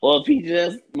 Or if he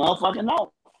just motherfucking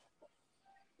know.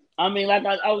 I mean, like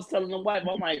I was telling the wife,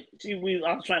 I'm like, I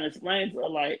was trying to explain to her,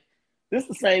 like, this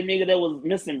the same nigga that was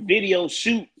missing video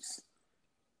shoots,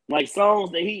 like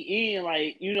songs that he in,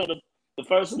 like, the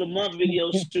first of the month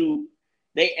video shoot.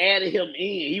 They added him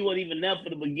in. He wasn't even there for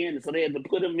the beginning, so they had to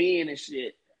put him in and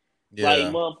shit. Yeah.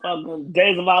 Like motherfucking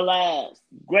Days of Our Lives.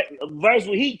 Great verse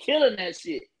where he killing that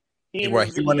shit. He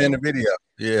went in the video.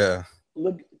 Yeah.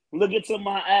 Look into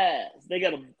my eyes. They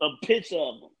got a picture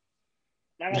of him.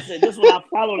 Like I said, this is when I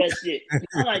follow that shit.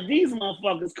 I'm like, these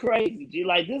motherfuckers crazy. G.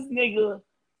 Like this nigga,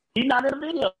 he not in the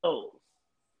video.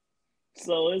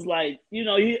 So it's like,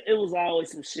 it was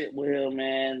always some shit with him,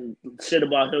 man. Shit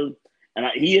about him. And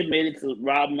he admitted to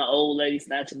robbing the old lady,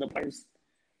 snatching the purse.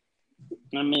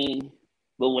 I mean,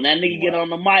 but when that nigga get on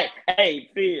the mic, hey,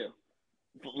 Phil,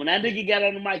 when that nigga got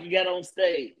on the mic, he got on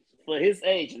stage for his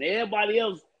age. And everybody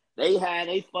else, they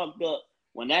fucked up.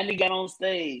 When that nigga got on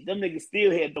stage, them niggas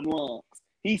still had them lungs.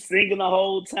 He singing the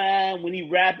whole time. When he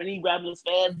rapping as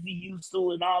fast as he used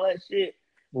to and all that shit.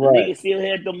 Right. The nigga still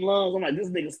had them lungs. I'm like, this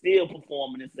nigga still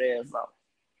performing his ass off.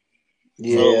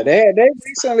 Yeah, so, they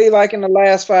recently, like in the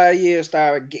last 5 years,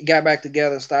 got back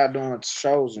together, started doing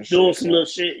shows and shit. Doing some little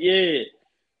shit, yeah.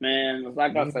 Man,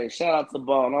 like I say, shout out to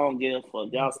Bone. I don't give a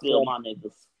fuck. Y'all still my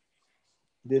niggas.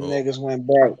 The niggas went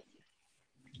back.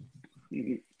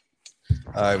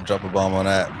 I drop a bomb on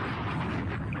that.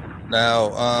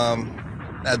 Now,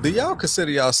 do y'all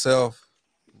consider yourself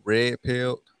red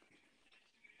pilled?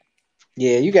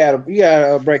 Yeah, you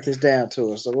gotta break this down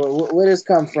to us. So, where does this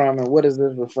come from, and what is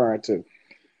this referring to?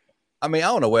 I mean, I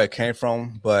don't know where it came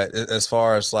from, but as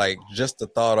far as like just the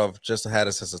thought of just to have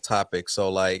this as a topic. So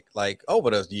like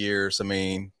over the years, I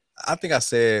mean, I think I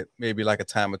said maybe like a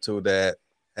time or two that,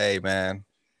 hey man,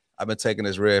 I've been taking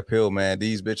this red pill, man.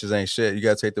 These bitches ain't shit. You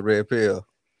gotta take the red pill.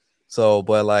 So,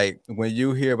 but like when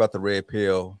you hear about the red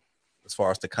pill, as far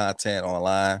as the content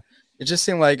online, it just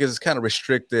seemed like it's kind of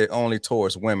restricted only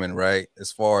towards women, right?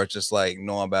 As far as just like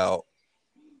knowing about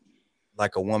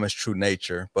like a woman's true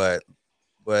nature, but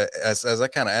as I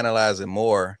kind of analyze it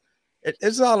more,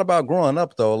 it's all about growing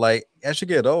up though. Like as you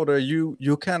get older, you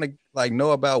kind of like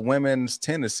know about women's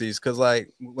tendencies. Cause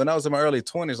like when I was in my early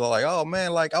 20s, I was like, oh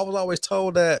man, like I was always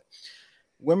told that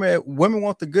women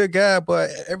want the good guy, but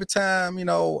every time,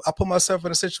 I put myself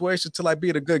in a situation to like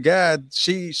be the good guy,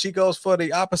 she goes for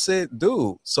the opposite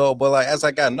dude. So, but like as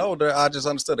I got older, I just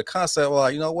understood the concept. Well,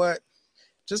 like, you know what?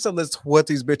 Just to listen to what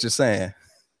these bitches saying.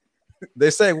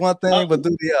 They say one thing, but do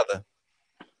the other.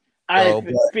 I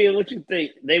feel what you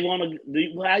think. They want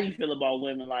to. How you feel about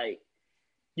women? Like,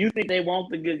 you think they want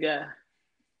the good guy?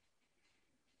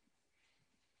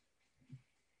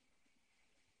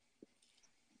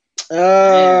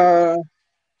 I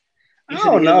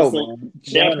don't know, man.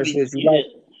 To be honest with you, like,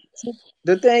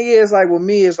 the thing is, like, with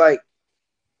me, is like,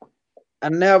 I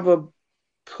never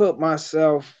put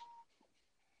myself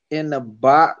in a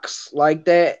box like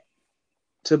that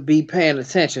to be paying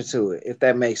attention to it, if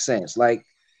that makes sense. Like,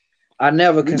 I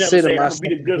never consider myself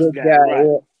a good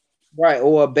guy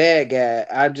or a bad guy.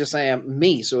 I just am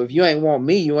me. So if you ain't want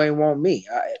me, you ain't want me.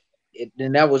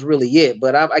 And that was really it.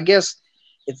 But I guess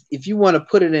if you want to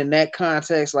put it in that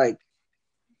context, like,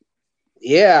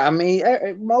 yeah, I mean,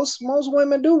 most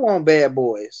women do want bad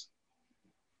boys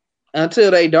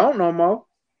until they don't no more.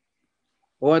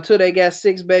 Or until they got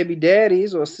 6 baby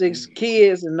daddies or 6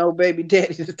 kids and no baby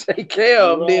daddy to take care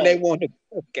of them, then they want a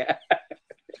good guy.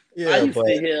 Yeah, I used to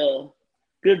hear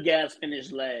good guys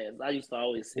finish last. I used to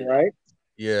always say right.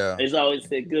 Yeah. They always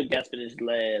said good guys finish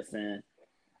last, and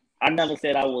I never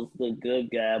said I was the good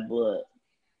guy, but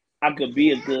I could be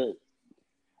a good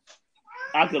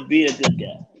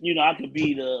guy. You know, I could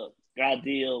be the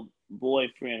ideal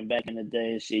boyfriend back in the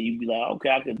day and shit. You'd be like, okay,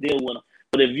 I could deal with him.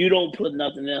 But if you don't put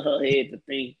nothing in her head to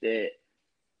think that,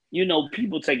 you know,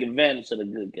 people take advantage of the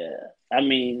good guy. I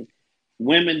mean,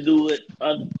 women do it.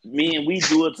 Men, we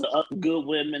do it to good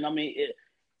women. I mean,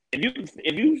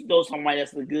 if you know somebody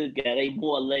that's a good guy, they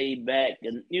more laid back,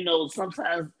 and you know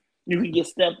sometimes you can get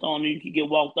stepped on, and you can get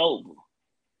walked over.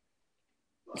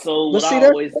 So, but see,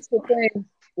 that's the thing.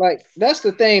 Like, that's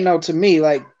the thing, though. To me,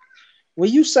 like, when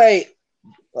you say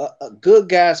good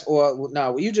guys, or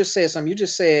no, you just said something. You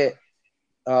just said.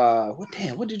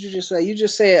 What did you just say? You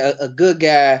just said a good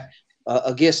guy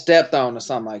get stepped on or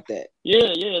something like that.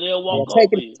 Yeah, they'll walk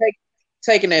over you.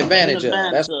 Taking advantage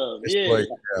of. Yeah.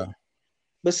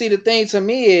 But see, the thing to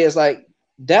me is, like,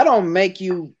 that don't make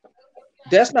you.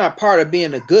 That's not part of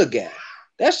being a good guy.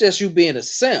 That's just you being a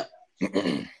simp.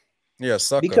 Yeah,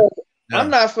 sucker. Because I'm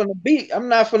not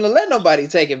gonna let nobody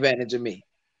take advantage of me.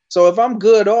 So if I'm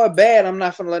good or bad, I'm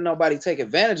not gonna let nobody take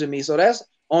advantage of me. So that's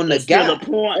on the guy. The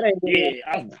point. Yeah,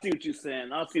 I see what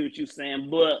you're saying.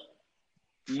 But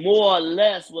more or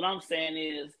less, what I'm saying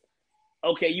is,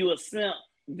 okay, you a simp.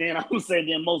 Then I would say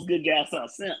then most good guys are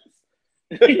simps.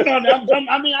 You know,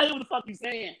 I mean, I hear what the fuck you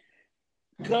saying.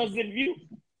 Because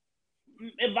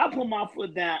if I put my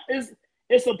foot down,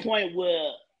 it's a point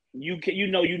where you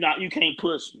can't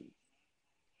push me.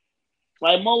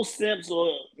 Like most simps,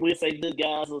 or we say good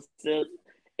guys or simps,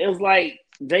 it's like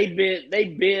they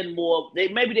been more.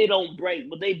 Maybe they don't break,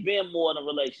 but they been more in a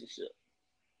relationship.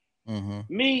 Mm-hmm.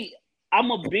 Me,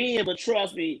 I'm a bend, but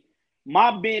trust me,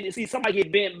 my bend. See, somebody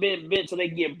get bent till they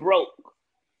get broke.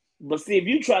 But see,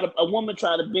 if a woman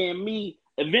try to bend me,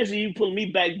 eventually you pull me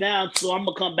back down. So I'm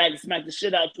gonna come back and smack the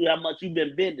shit out you. How much you've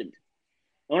been bending me?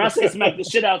 And when I say smack the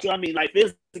shit out you, I mean like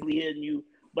physically hitting you.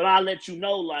 But I'll let you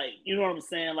know, like, you know what I'm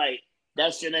saying, like.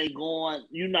 That shit ain't going.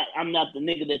 I'm not the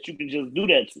nigga that you can just do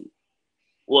that to,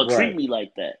 or treat me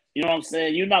like that. You know what I'm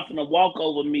saying? You're not gonna walk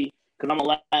over me because I'm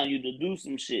allowing you to do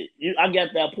some shit. I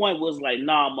got that point where it's like,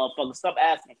 nah, motherfucker, stop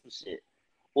asking for shit,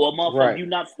 or motherfucker, you're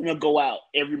not gonna go out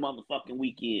every motherfucking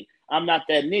weekend. I'm not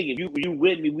that nigga. If you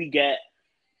with me, we got,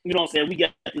 you know what I'm saying? We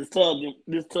got this tug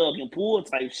and pull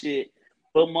type shit,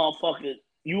 but motherfucker,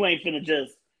 you ain't finna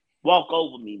just walk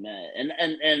over me, man.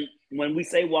 And when we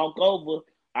say walk over.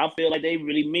 I feel like they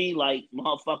really mean like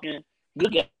motherfucking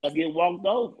good guys get walked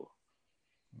over.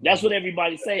 That's what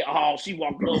everybody say. Oh, she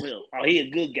walked over him. Oh, he a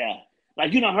good guy.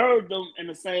 Like, you done heard them in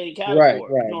the same category.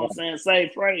 You know what I'm saying? Same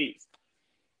phrase.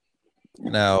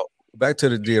 Now, back to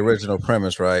the original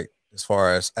premise, right? As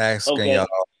far as asking y'all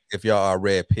if y'all are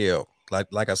red pill.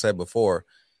 Like I said before,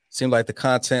 seemed like the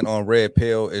content on red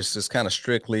pill is just kind of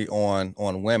strictly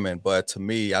on women. But to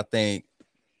me, I think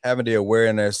having the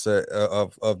awareness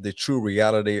of the true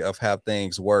reality of how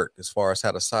things work as far as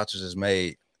how the sausage is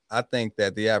made, I think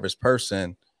that the average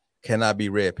person cannot be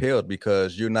red pilled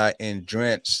because you're not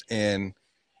drenched in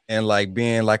like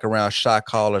being like around shot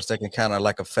callers that can kind of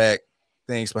like affect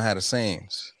things behind the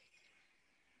scenes.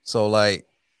 So like,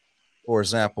 for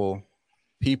example,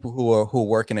 people who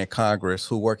working in Congress,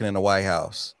 who working in the White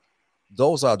House,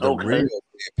 those are the real red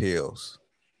pills.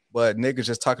 But niggas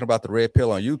just talking about the red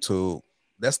pill on YouTube,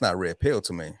 that's not red pill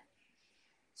to me.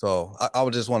 So I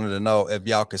just wanted to know if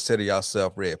y'all consider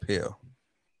yourself red pill.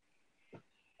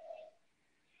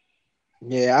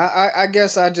 Yeah, I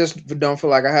guess I just don't feel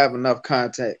like I have enough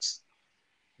context.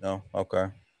 No,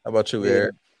 okay. How about you,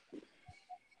 Eric?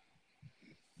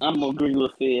 I'm gonna agree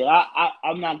with Phil.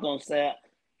 I'm not gonna say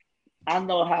I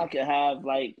know how I can have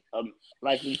like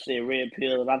you said, red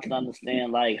pill, and I can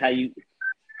understand like how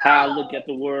I look at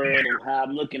the world or how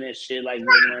I'm looking at shit like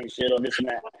women ain't shit or this and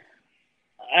that.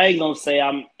 I ain't gonna say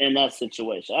I'm in that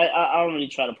situation. I don't really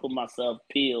try to put myself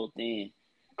peeled in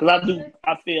because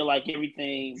I feel like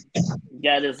everything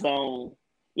got its own.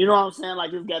 You know what I'm saying?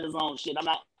 Like it's got its own shit.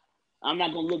 I'm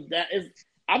not gonna look that.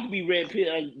 I could be red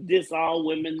pill, like, this all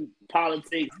women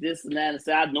politics, this and that, and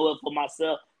say I know it for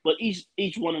myself. But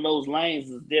each one of those lanes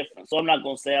is different. So I'm not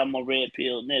gonna say I'm a red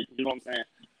pill nigga. You know what I'm saying?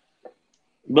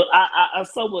 But I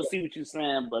somewhat see what you're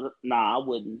saying. But nah, I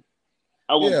wouldn't.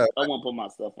 I won't put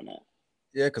myself in that.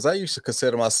 Yeah, because I used to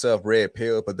consider myself red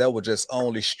pill, but that was just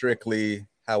only strictly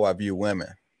how I view women.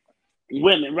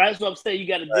 Women, right? So I'm saying you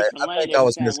got a different lane. I think I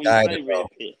was misguided. Red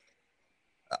pill.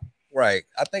 Right.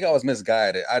 I think I was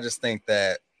misguided. I just think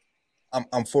that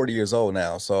I'm 40 years old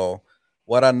now. So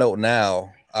what I know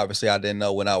now, obviously I didn't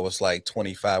know when I was like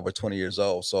 25 or 20 years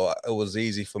old. So it was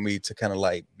easy for me to kind of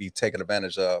like be taken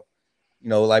advantage of. You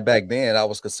know, like back then I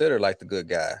was considered like the good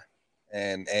guy.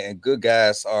 And good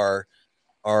guys are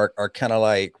kind of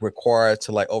like required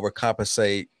to like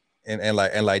overcompensate and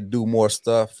like do more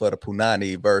stuff for the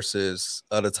punani versus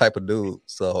other type of dude.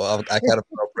 So I kind of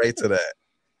fell prey to that.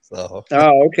 So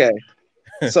okay.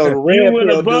 So the red you went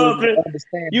pill above dude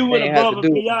it. You went above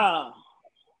it beyond.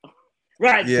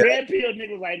 Right, yeah. red pill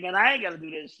niggas like, man, I ain't gotta do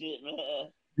that shit, man.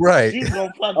 Right. She's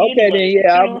gonna fuck okay, anyway. then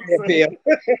yeah, I'm red pill.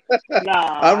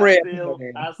 Nah, I'm red pill.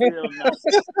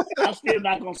 I'm still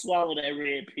not gonna swallow that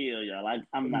red pill, y'all.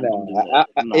 I'm not gonna do that.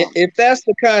 If that's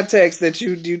the context that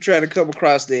you try to come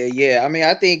across there, yeah. I mean,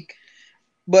 I think,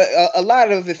 but a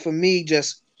lot of it for me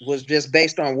was just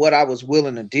based on what I was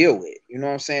willing to deal with. You know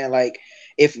what I'm saying? Like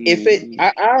if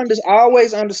I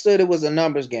always understood it was a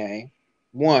numbers game.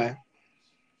 One,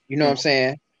 you know what I'm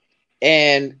saying?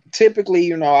 And typically,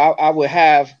 you know, I would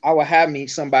have me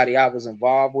somebody I was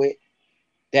involved with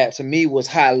that to me was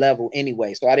high level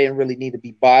anyway. So I didn't really need to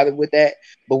be bothered with that.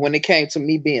 But when it came to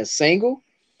me being single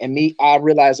and I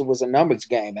realized it was a numbers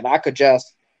game and I could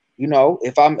just, you know,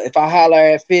 if I holler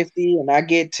at 50 and I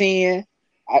get 10,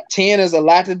 10 is a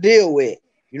lot to deal with.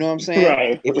 You know what I'm saying?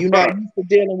 Right. If you're not used to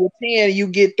dealing with 10, you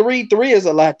get 3 is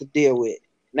a lot to deal with.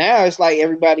 Now it's like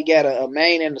everybody got a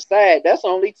main and a side. That's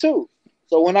only 2.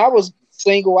 So when I was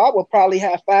single, I would probably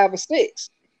have 5 or 6.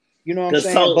 You know what I'm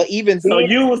saying? So, but even so then,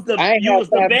 you was the bad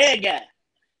guy.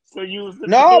 So you was the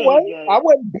no, I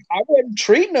wasn't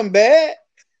treating them bad,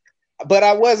 but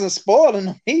I wasn't spoiling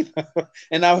them either,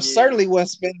 and I certainly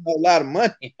wasn't spending a lot of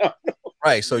money.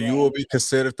 Right, so you will be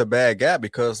considered the bad guy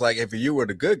because, like, if you were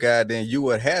the good guy, then you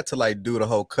would have to like do the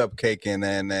whole cupcake and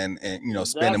you know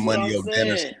spending money on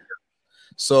dinners.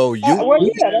 So you, I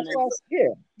wouldn't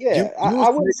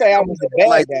say I was the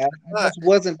bad guy. I just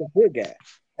wasn't the good guy.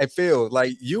 I feel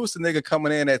like you was the nigga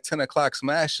coming in at 10 o'clock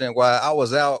smashing while I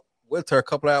was out with her a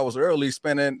couple of hours early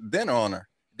spending dinner on her.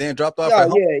 Then dropped off at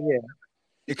home.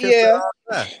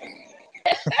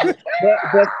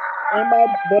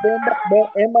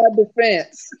 but in my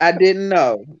defense, I didn't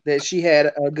know that she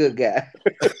had a good guy.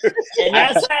 And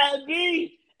that's how it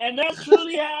be. And that's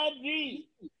truly how it be.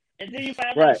 And then you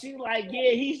find out she's like,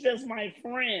 yeah, he's just my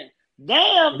friend.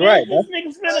 Damn, bitch, this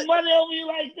nigga spending money over you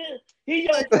like this. He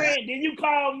your friend. Then you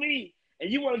call me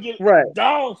and you want to get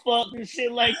dog fucked and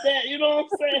shit like that. You know what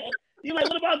I'm saying? You like,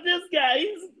 what about this guy?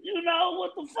 He's, you know,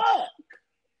 what the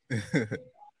fuck?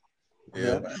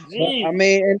 Yeah. I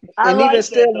mean, and like even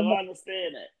still, I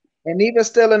understand that. And even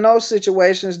still in those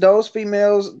situations, those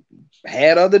females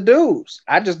had other dudes.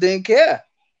 I just didn't care.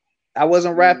 I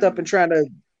wasn't wrapped up in trying to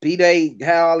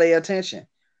have all their attention.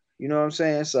 You know what I'm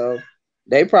saying? So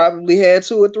they probably had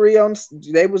 2 or 3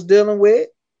 they was dealing with.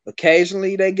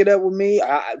 Occasionally they get up with me.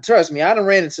 Trust me, I done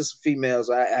ran into some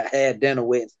females I had dinner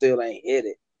with and still ain't hit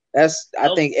it.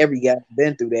 I think every guy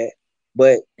been through that.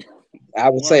 But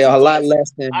I would say a lot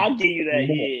less than I'll give you that,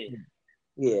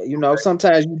 yeah, you know,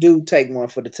 sometimes you do take one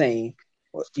for the team.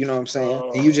 You know what I'm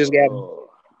saying? And you just got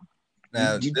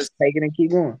you just take it and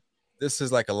keep going. This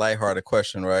is like a lighthearted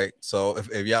question, right? So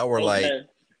if y'all were like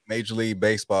Major League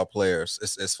Baseball players,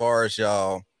 as far as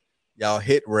y'all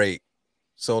hit rate,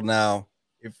 so now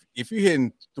if you're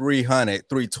hitting 300,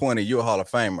 320, you're a Hall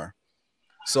of Famer.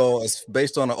 So it's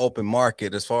based on an open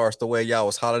market as far as the way y'all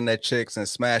was hollering at chicks and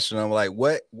smashing them. Like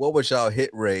what was y'all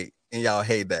hit rate in y'all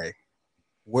heyday?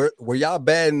 Were y'all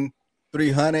batting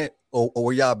 300 or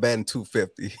were y'all batting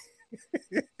 250?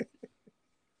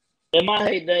 In my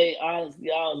heyday, honestly,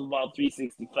 I was about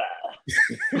 365.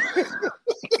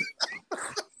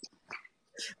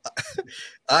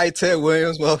 Ted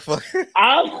Williams, motherfucker.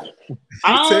 I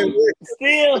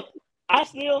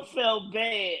still felt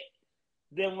bad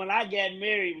then when I got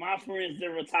married, my friends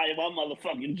didn't retire my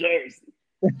motherfucking jersey.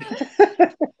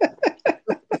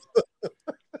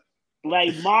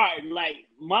 Like Martin, like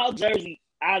my jersey,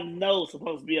 I know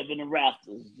supposed to be up in the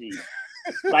rafters, G.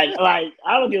 like I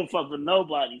don't give a fuck what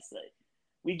nobody say.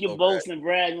 We can boast and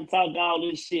brag and talk all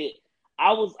this shit.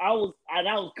 I was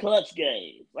clutch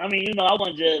games. I mean, you know, I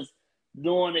wasn't just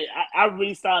doing it. I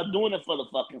really started doing it for the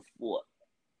fucking sport.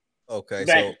 Okay,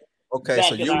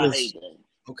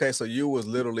 so you was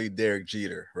literally Derek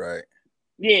Jeter, right?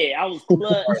 Yeah, I was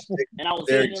clutch and I was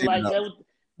hitting it like that.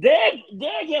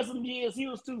 Derek had some years he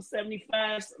was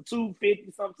 275,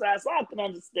 250 sometimes, so I can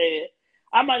understand.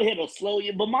 I might have hit a slow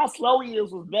year, but my slow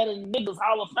years was better than niggas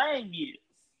Hall of Fame years.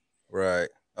 Right.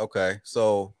 Okay.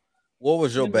 So, what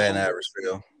was your batting average,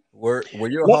 Phil? Were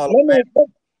you a Hall of Fame?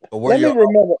 Let me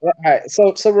remember. All right.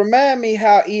 So remind me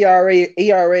how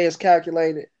ERA is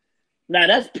calculated. Nah,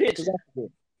 that's pitch.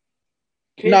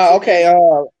 No, okay.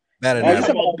 Batting average.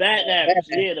 About batting average.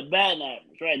 Yeah, the batting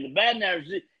average. Right. The batting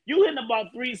average. You hitting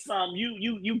about 3-something.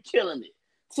 You killing it.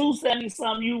 270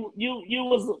 something. You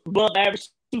was above average.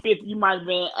 250. You might have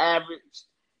been average.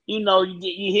 You know,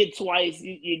 you hit twice.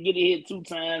 You get a hit 2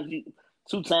 times.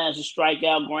 2 times you strike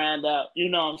out, grind out. You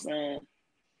know what I'm saying?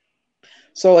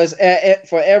 So it's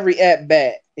for every at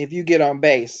bat if you get on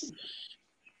base.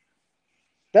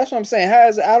 That's what I'm saying.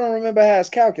 I don't remember how it's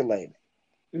calculated.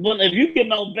 But if you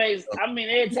get on base, I mean,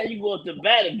 every time you go up to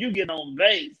bat, if you get on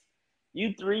base,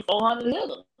 you 300-400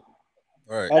 hitter.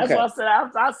 Right. That's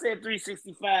what I said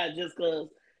 365 just because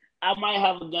I might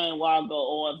have a game where I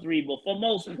go 0-3, but for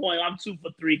most point, I'm 2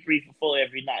 for 3, 3 for 4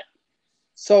 every night.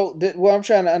 So what I'm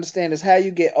trying to understand is how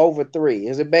you get over 3.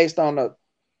 Is it based on the?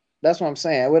 That's what I'm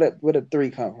saying. Where did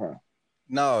 3 come from?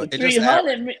 No, it's just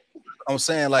average. I'm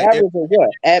saying like average of what?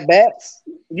 At bats?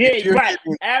 Yeah, right.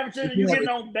 Average you get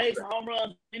on base, home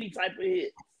run, any type of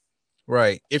hit.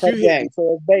 Right. If per game,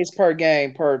 so it's base per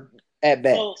game per at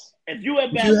bats. So if you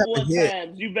at bat 4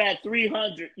 times, you bat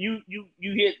 300. You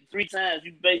hit 3 times,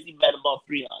 you basically bat about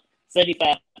 300.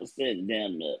 75%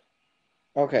 damn near.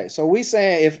 Okay, so we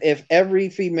saying if every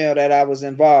female that I was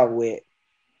involved with,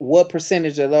 what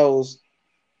percentage of those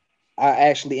I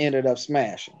actually ended up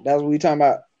smashing? That's what we talking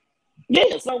about.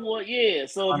 Yeah, somewhat. Yeah.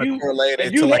 So if you put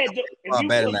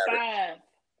 5,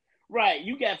 right?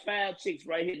 You got 5 chicks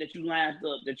right here that you lined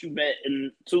up that you bet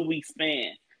in 2 week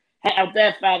span. Out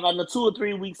that 5 on the 2 or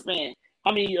 3 week span,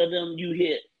 how many of them you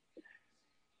hit?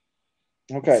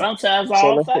 Okay. Sometimes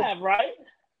all 5, right?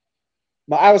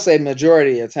 But I would say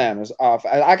majority of the time is off.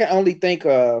 I can only think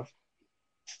of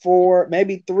 4,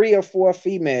 maybe 3 or 4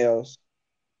 females,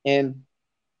 and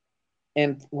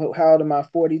how old am I?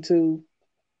 42.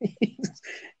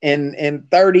 in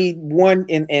 31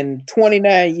 in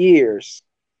 29 years,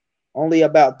 only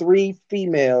about 3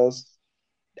 females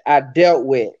I dealt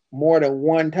with more than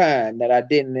one time that I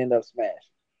didn't end up smashing.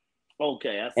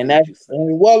 Okay, and that's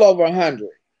well over 100.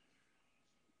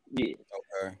 Yeah.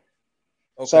 Okay.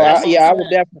 So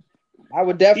I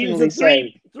would definitely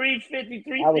say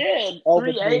 353. Yeah,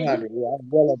 over 300. Yeah,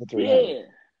 well over 300. Yeah.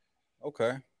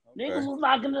 Okay. Niggas was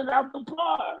knocking it out the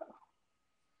park.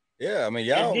 Yeah, I mean,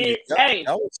 y'all. Then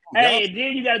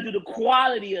you gotta do the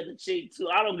quality of the chick too.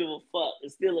 I don't give a fuck.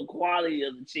 It's still a quality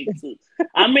of the chick too.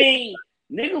 I mean,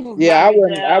 niggas was I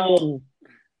wouldn't.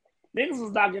 Niggas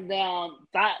was knocking down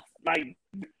thoughts like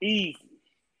easy.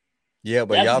 Yeah,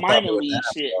 but that's y'all minor league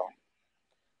shit.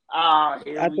 I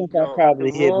think I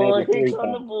probably hit maybe 3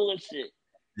 on the bullshit.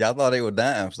 Y'all thought they were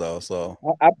dimes though, so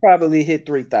I probably hit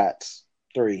 3 thoughts.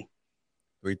 3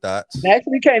 thoughts.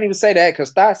 Actually, we can't even say that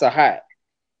because thoughts are hot.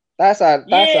 That's hot.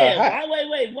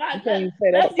 Wait. Why? You can't even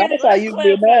say that. That's how you do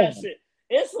it.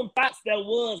 It's some thoughts that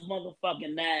was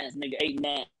motherfucking 9s, nigga, 8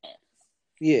 9s.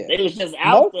 Yeah, they was just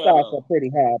out there. Most thoughts are pretty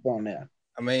high up on there.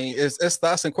 I mean, it's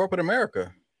thoughts in corporate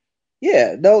America.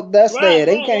 Yeah, no, that's there.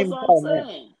 They can't even call that.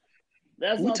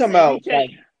 That's we talking about.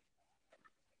 Like,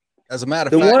 as a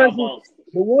matter of fact,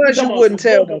 the ones you wouldn't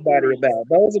tell nobody about.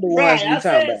 Those are the ones we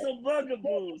talking about.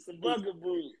 Some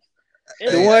bugaboos.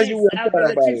 The ones you wouldn't tell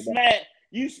nobody about.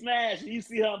 You smash, you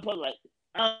see her put like,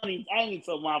 I ain't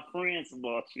tell my friends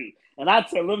about you, and I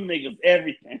tell them niggas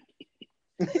everything.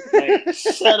 Like,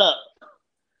 shut up.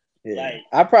 Yeah, like,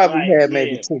 I probably had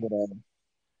maybe 2 of them.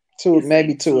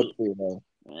 Maybe 2 or 3 of them.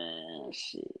 Man,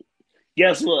 shit.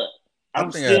 Guess what? I'm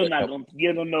still not gonna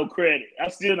give them no credit.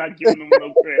 I'm still not giving them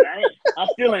no credit. I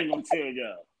still ain't gonna tell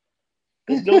y'all.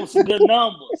 Cause those some good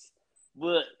numbers,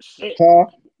 but shit.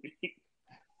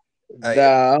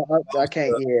 Nah, I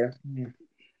can't. Yeah.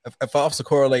 If I was to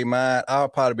correlate mine, I'll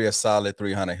probably be a solid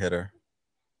 300 hitter.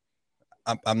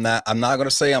 I'm not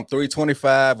gonna say I'm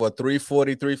 325 or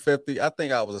 340, 350. I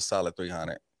think I was a solid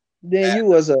 300. Then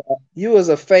you was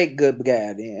a fake good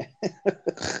guy then.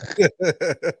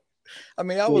 I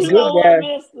mean, I You was know what,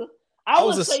 Mister? I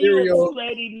was would a say you were serial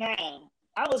 289.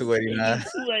 I was 289.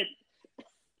 289.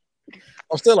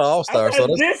 I'm still an all-star, so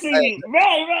that's dissing you.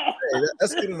 Right. hey,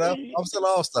 that's good enough. I'm still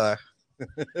an all-star.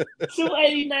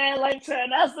 289, like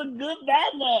that's a good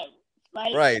bat number.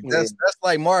 Like, right. That's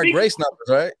like Mark Grace numbers,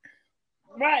 right?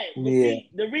 Right. But Yeah. see,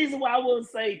 the reason why I would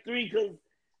say 3, because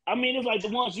I mean it's like the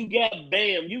ones you got,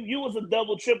 bam. You was a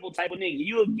double, triple type of nigga.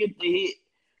 You would get the hit.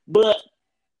 But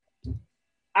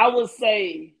I would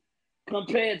say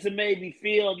compared to maybe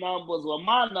field numbers or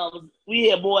my numbers, we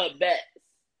had more at bats.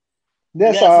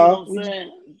 That's all. What I'm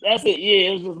saying? That's it. Yeah,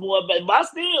 it was just more at bats. But I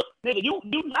still, nigga, you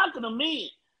knocking them in.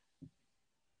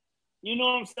 You know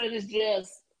what I'm saying? It's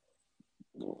just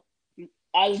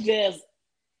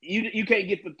you can't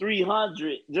get the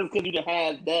 300 just because you can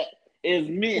have that is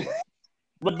mint.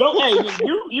 But don't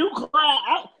you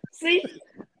cry.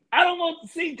 I don't want to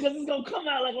see because it's gonna come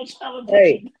out like I'm trying to.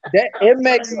 Hey, it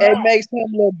makes him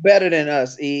look better than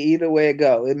us. Either way it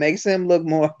go, it makes him look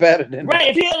more better than right. us.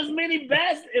 If he had as many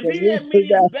bats, as we did,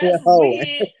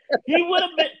 he would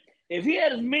have been. If he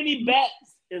had as many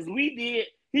bats as we did,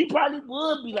 he probably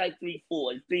would be like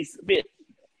 340, 350.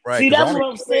 Right. See, that's what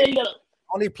I'm saying.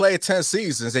 Only played 10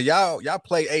 seasons, and y'all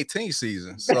play 18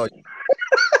 seasons. So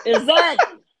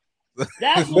exactly.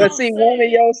 That's what but I'm see, saying. one of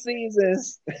your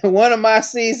seasons, one of my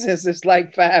seasons is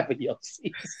like 5 of your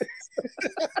seasons.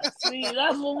 See,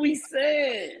 that's what we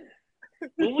said.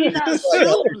 But we not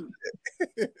shooting.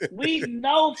 We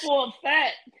know for a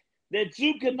fact that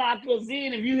you could knock us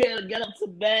in if you had to get up to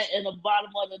bat in the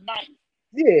bottom of the ninth.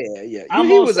 Yeah.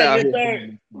 He was out here.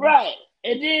 Third. Right.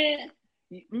 And then,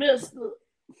 Mr.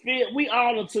 Phil, we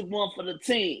all took one for the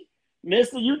team.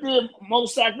 Mister, you did more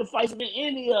sacrifices than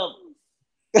any of us.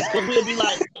 Because we'll be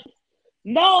like,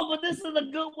 no, but this is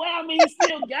a good way. I mean, he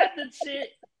still got the shit.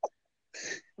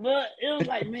 But it was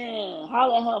like, man,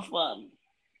 holler at her for me.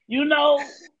 You know,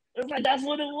 it's like that's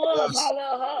what it was. Holler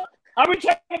at her. I be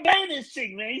trying to bang this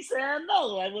chick, man. He said, no.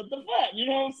 Like, what the fuck? You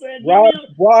know what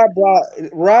I'm saying?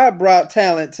 Rob brought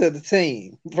talent to the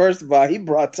team. First of all, he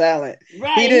brought talent.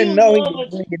 Right. He didn't know he was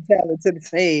bringing talent to the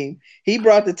team. He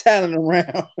brought the talent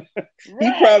around. Right.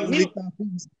 He probably thought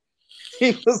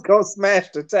he was going to smash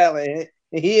the talent,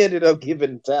 and he ended up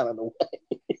giving the talent away.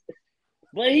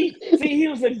 But he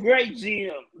was a great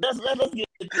GM. Let's get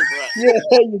this right. Yeah,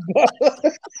 there you go.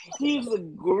 He was a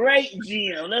great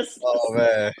GM. Let's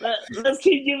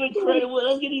keep giving credit.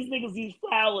 Let's give these niggas these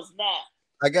flowers now.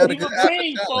 I got a good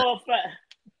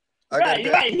Right.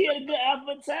 He had a good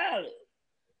alpha talent.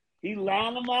 He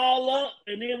lined them all up,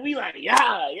 and then we like,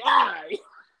 yeah.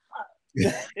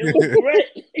 It was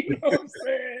great. You know what I'm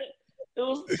saying? It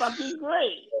was fucking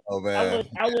great. Oh man.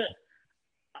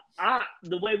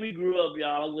 The way we grew up,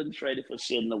 y'all, I wouldn't trade it for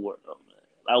shit in the world, man.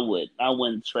 I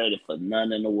wouldn't trade it for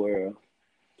none in the world.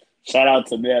 Shout out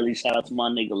to Nelly. Shout out to my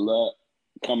nigga Luck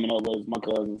coming over as my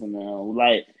cousins and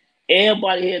like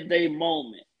everybody had their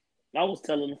moment. I was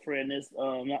telling a friend this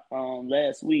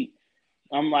last week.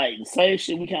 I'm like the same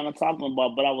shit we kind of talking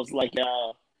about, but I was like,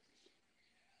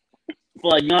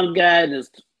 for a young guy in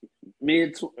his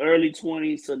early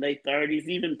 20s to late 30s,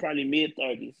 even probably mid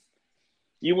 30s,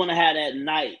 you want to have that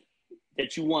night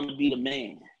that you want to be the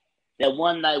man. That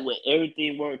one night where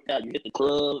everything worked out. You hit the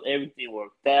club, everything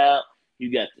worked out.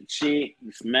 You got the chick,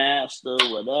 you smashed her,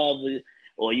 whatever.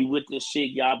 Or you with this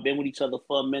chick, y'all been with each other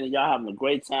for a minute. Y'all having a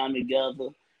great time together.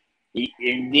 And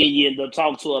then you end up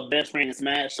talking to her best friend and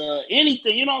smash her.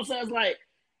 Anything, you know what I'm saying? It's like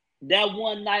that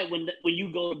one night when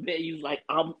you go to bed, you like,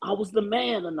 I was the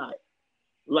man tonight.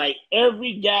 Like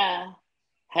every guy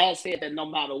has said that no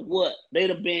matter what, they'd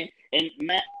have been, and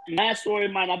my story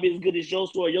might not be as good as your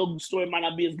story. Your story might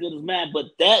not be as good as mine, but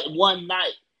that one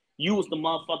night, you was the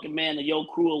motherfucking man of your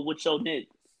crew or with your niggas.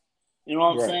 You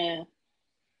know what I'm saying?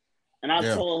 And I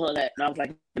told her that, and I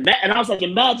was like,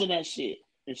 imagine that shit.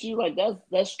 And she was like,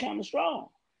 that's kind of strong.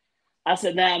 I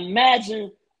said, now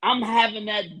imagine I'm having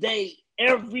that day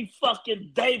every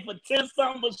fucking day for 10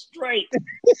 summers straight.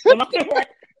 And I'm like,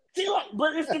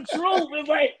 but it's the truth. It's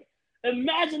like,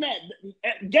 imagine that.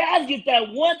 Guys get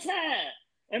that one time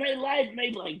in their life, and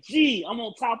they be like, gee, I'm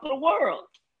on top of the world.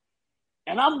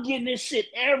 And I'm getting this shit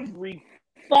every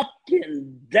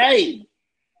fucking day.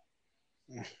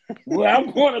 Where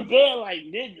I'm going to bed like,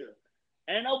 nigga,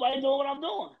 ain't nobody doing what I'm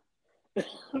doing.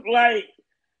 Like,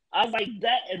 I was like,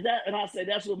 and I said,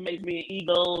 that's what makes me and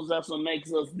egos, that's what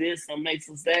makes us this and makes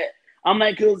us that. I'm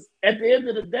like, because at the end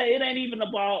of the day, it ain't even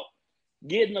about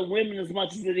getting the women as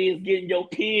much as it is getting your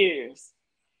peers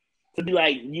to be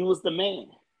like, you was the man.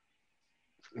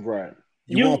 Right.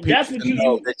 You want people that's what to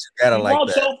know that you gotta like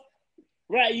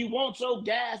that. You want your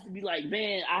guys to be like,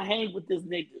 man, I hang with this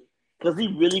nigga because he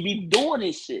really be doing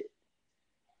this shit.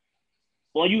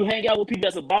 Or you hang out with people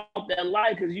that's about that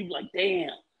life because you be like, damn,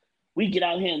 we get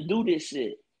out here and do this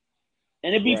shit.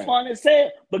 And it'd be fun as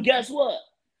hell. But guess what?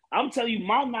 I'm telling you,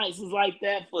 my nights is like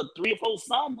that for 3 or 4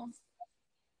 summers.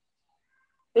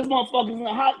 This motherfucker's in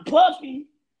a hot puffy.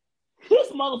 This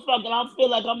motherfucker, I feel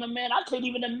like I'm the man. I couldn't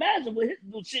even imagine what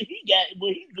the shit he got,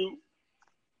 what he do.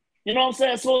 You know what I'm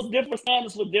saying? So it's different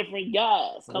standards for different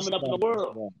guys coming up in the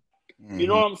world. Mm-hmm. You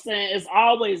know what I'm saying? It's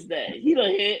always that. He done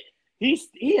hit.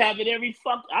 He have it every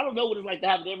fuck. I don't know what it's like to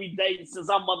have it every day since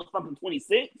I'm motherfucking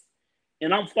 26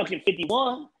 and I'm fucking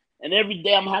 51. And every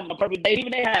day I'm having a perfect day.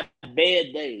 Even they have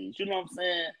bad days. You know what I'm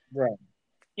saying? Right.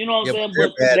 You know what I'm saying?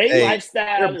 But their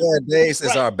lifestyle bad days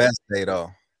is our best day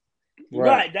though.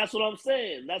 Right. That's what I'm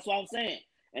saying. That's what I'm saying.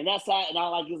 And that's how, and I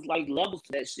like, it's like levels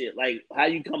to that shit. Like how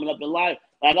you coming up in life.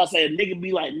 Like I said, a nigga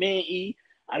be like, man,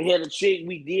 I had a chick,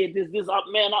 we did this.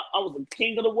 Man, I was the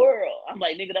king of the world. I'm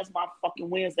like, nigga, that's my fucking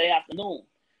Wednesday afternoon.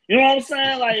 You know what I'm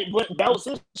saying? Like, but that was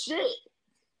his shit.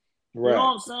 Right. You know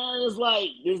what I'm saying? It's like,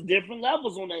 there's different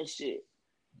levels on that shit.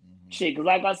 Mm-hmm. Shit, because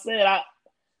like I said,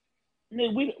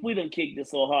 nigga, we done kicked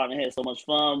this so hard and had so much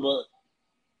fun, but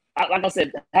like I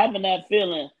said, having that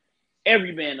feeling,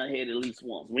 every man I had at least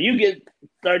once. When you get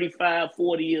 35,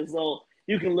 40 years old,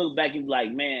 you can look back and be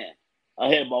like, man, I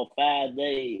had about 5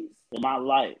 days in my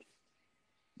life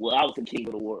where I was the king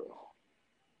of the world.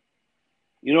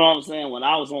 You know what I'm saying? When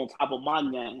I was on top of my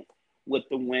game with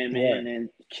the women and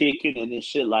kicking and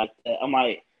shit like that. I'm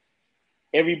like,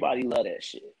 everybody love that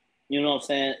shit. You know what I'm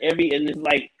saying? And it's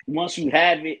like, once you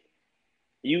have it,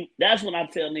 that's when I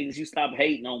tell niggas you stop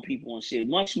hating on people and shit.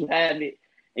 Once you have it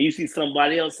and you see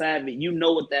somebody else have it, you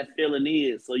know what that feeling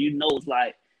is. So you know it's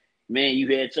like, man, you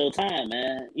had your time,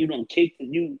 man. You done kicked it.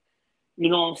 You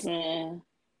know what I'm saying?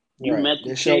 You met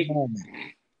the chick.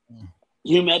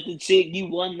 You met the chick, you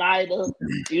one nighter.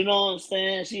 You know what I'm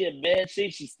saying? She a bad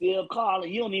chick, she still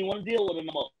calling. You don't even want to deal with her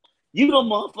no more. You the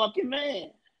motherfucking man.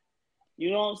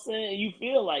 You know what I'm saying? You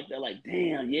feel like that, like,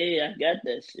 damn, yeah, I got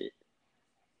that shit.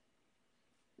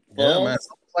 Yeah, man. It's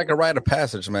like a rite of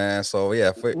passage, man. So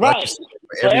yeah, for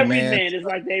every man, it's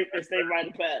like they rite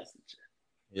of passage.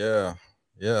 Yeah.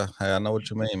 Yeah, I know what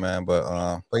you mean, man. But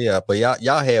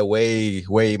y'all had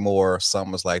way more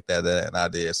summers like that than I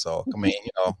did. So I mean,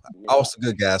 I was a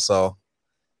good guy, so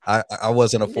I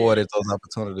wasn't afforded those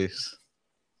opportunities.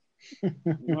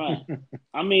 Right.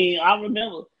 I mean, I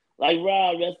remember, like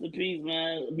Rob, rest in peace,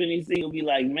 man. Benny C will be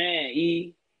like, man,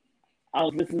 I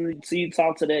was listening to you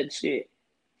talk to that chick.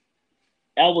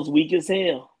 That was weak as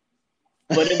hell,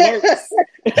 but it works.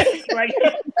 Like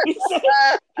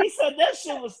he said that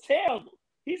shit was terrible.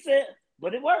 He said,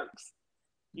 but it works.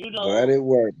 But it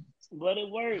works. But it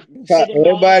works.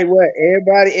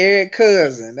 Everybody, Eric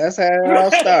cousin. That's how it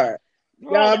all starts.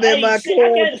 Y'all been my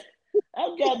cousin.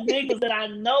 I've got niggas that I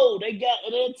know.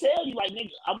 They'll tell you, like,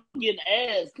 nigga, I'm getting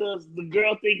ass because the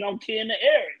girl think I'm kin to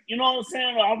Eric. You know what I'm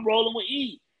saying? Or I'm rolling with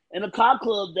E in the car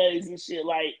club days and shit.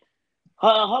 Like,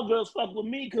 her girls fuck with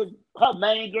me because her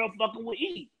main girl fucking with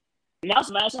E. And I'm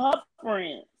smashing her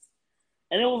friends.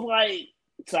 And it was like,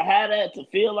 to have that, to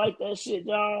feel like that shit,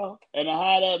 y'all, and to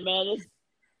have that, man,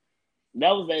 that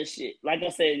was that shit. Like I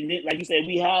said, like you said,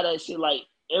 we had that shit like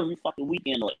every fucking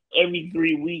weekend or every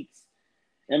 3 weeks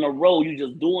in a row. You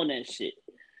just doing that shit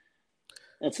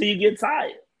until you get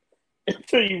tired.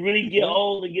 Until you really get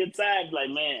old and get tired,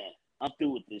 like, man, I'm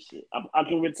through with this shit. I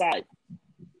can retire.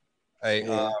 Hey,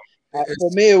 for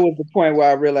me, it was the point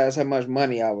where I realized how much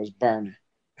money I was burning.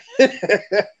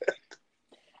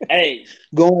 Hey,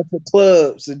 going to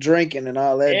clubs and drinking and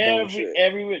all that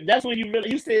bullshit. That's when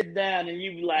you sit down and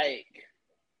you be like,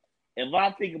 if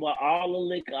I think about all the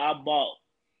liquor I bought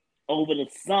over the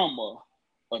summer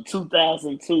of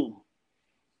 2002,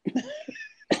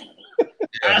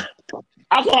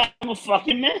 I could have a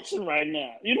fucking mansion right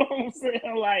now. You know what I'm saying?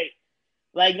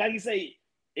 Like you say,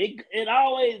 it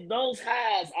always, those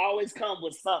highs always come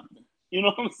with something. You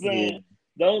know what I'm saying? Yeah.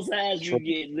 Those highs you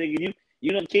get, nigga,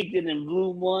 you done kicked it in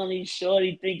blue money,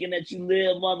 shorty thinking that you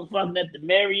live motherfucking at the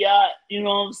Marriott. You know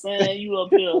what I'm saying? You up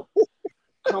here.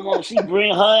 Come on, she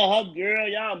bring her and her girl,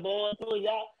 y'all boy through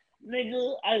y'all.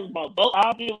 Nigga, I was about both.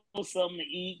 I'll be with something to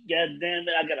eat. God damn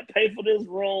it, I gotta pay for this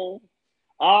room.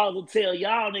 I will tell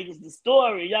y'all niggas the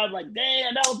story. Y'all like,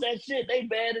 damn, that was that shit. They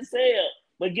bad as hell.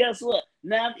 But guess what?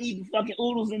 Now I'm eating fucking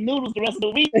oodles and noodles the rest of the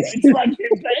week until I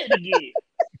get paid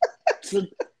again.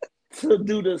 to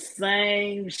do the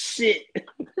same shit.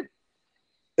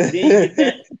 Then you get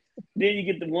that. Then you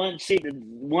get the one chick that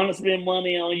want to spend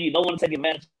money on you, don't want to take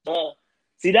advantage of her.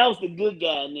 See, that was the good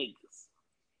guy niggas.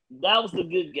 That was the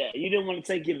good guy. You didn't want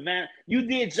to take advantage. You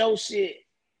did your shit,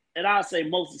 and I say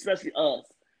most, especially us.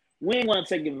 We ain't want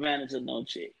to take advantage of no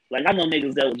chick. Like I know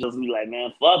niggas that would just be like,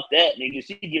 man, fuck that nigga.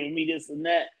 She giving me this and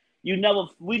that. We never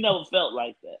felt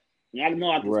like that. And I know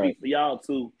I can speak for y'all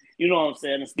too. You know what I'm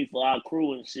saying? And speak for our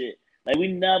crew and shit. Like we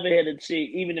never had a chick,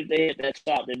 even if they hit that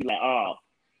shop, they'd be like, oh,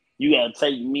 you gotta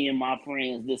take me and my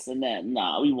friends this and that.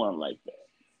 Nah, we weren't like that.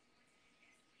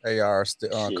 They are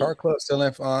still car club still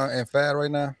in fad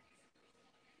right now.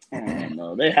 I don't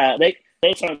know.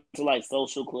 They turn to like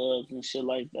social clubs and shit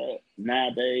like that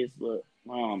nowadays, but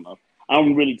I don't know.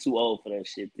 I'm really too old for that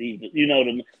shit to even, you know.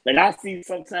 Like I see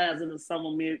sometimes in the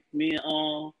summer, me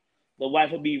and the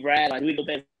wife would be riding. Like we go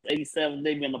back to 87,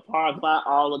 they be in the park lot,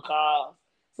 all the cars.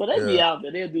 So they be out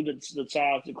there. They'll do the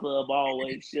Charger Club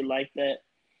always, shit like that.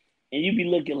 And you be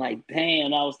looking like,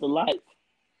 damn, that was the life.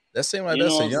 That seems like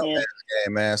that's a young man's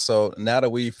game, man. So now that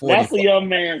we 40, that's a young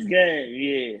man's game,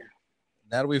 yeah.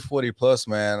 Now that we 40 plus,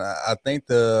 man, I think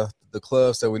the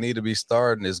clubs that we need to be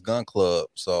starting is gun club.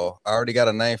 So I already got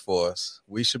a name for us.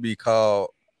 We should be called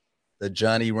the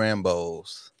Johnny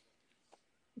Rambos.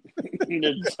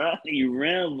 The Johnny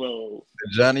Rambos. The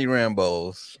Johnny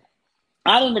Rambos.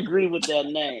 I didn't agree with that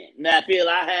name. Now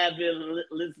I have been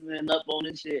listening up on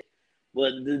this shit.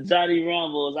 But the Johnny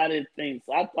Rambos, I didn't think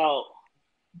so. I thought,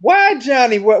 why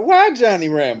Johnny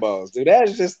Rambos, dude?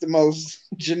 That's just the most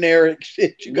generic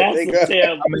shit you can think of.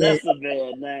 That's a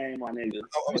bad name, my nigga.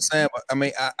 I'm saying, I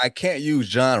mean, I can't use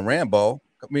John Rambo.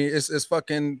 I mean, it's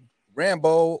fucking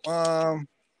Rambo.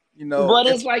 You know, but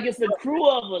it's like it's a crew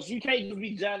of us. You can't just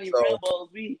be Johnny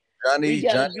Rambos. We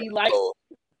gotta be like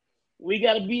we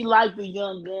gotta be like the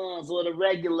Young Guns or the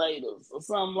Regulators or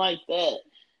something like that.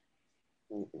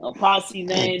 A posse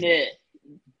name that,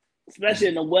 especially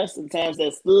in the Western times,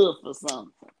 that stood for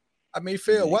something. I mean,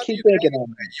 Phil, what keep thinking on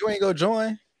that? You ain't gonna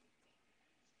join?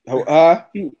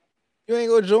 You ain't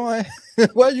gonna join?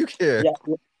 Why you care?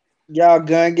 Y'all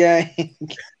gun gang.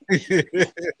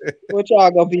 What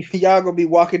y'all gonna be? Y'all gonna be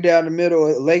walking down the middle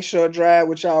of Lakeshore Drive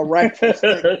with y'all rifles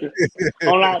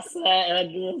on our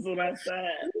side, guns on our side.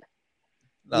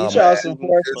 No, man,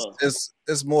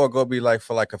 it's more gonna be like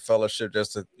for like a fellowship,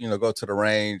 just to go to the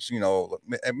range,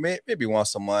 maybe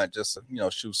once a month, just to,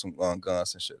 shoot some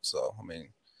guns and shit. So I mean,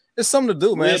 it's something to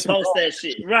do, man. We'll post that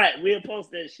shit, right? We'll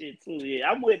post that shit too. Yeah,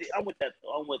 I'm with it. I'm with that.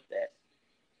 I'm with that.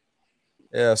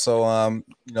 Yeah. So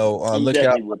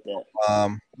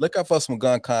look out for some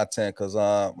gun content, because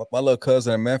my little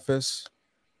cousin in Memphis.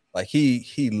 Like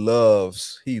he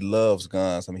loves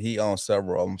guns. I mean, he owns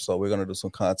several of them. So we're gonna do some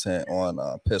content on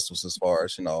pistols, as far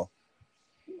as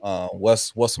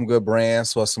what's some good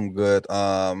brands, what's some good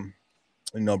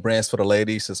brands for the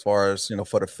ladies, as far as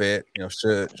for the fit.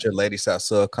 Should ladies have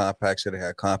subcompacts? Should they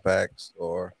have compacts?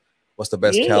 Or what's the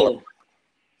best caliber?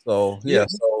 So yeah.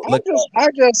 So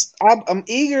I'm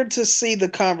eager to see the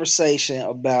conversation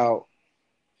about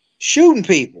shooting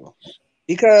people,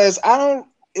 because I don't.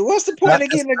 What's the point of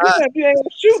getting a gun if you ain't gonna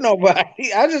shoot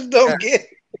nobody? I just don't get it.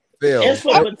 It's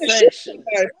for protection.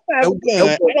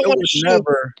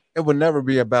 It would never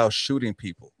be about shooting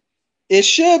people. It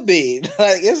should be.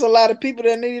 Like, there's a lot of people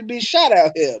that need to be shot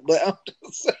out here. But I'm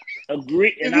just saying.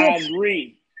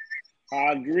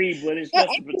 I agree, but it's just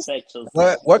to protect us.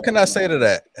 What can I say to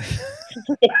that?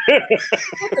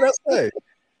 What can I say?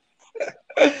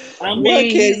 I mean,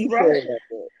 he's right.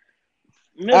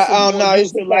 I don't know.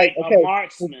 It's like a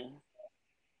marksman.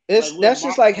 That's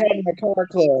just like having a car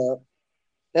club.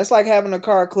 That's like having a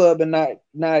car club and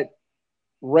not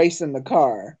racing the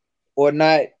car or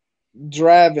not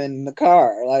driving the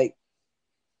car. Like,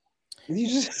 you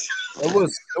just it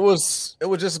was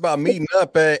just about meeting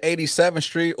up at 87th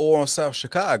Street or on South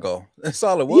Chicago. That's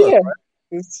all it was. Yeah.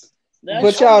 Right?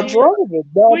 But y'all drove it.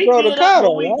 Y'all drove the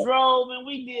car. We drove and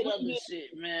we did other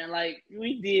shit, man. Like,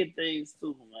 we did things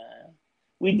too, man.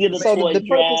 We did a toy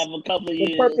drive a couple of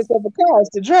years. The purpose of a car is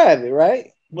to drive it,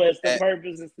 right? But the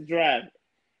purpose is to drive it.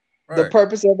 Right. The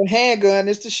purpose of a handgun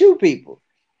is to shoot people.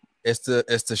 It's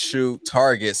to shoot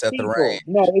targets at the range.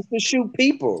 No, it's to shoot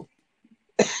people.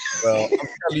 Well, I'm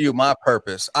telling you my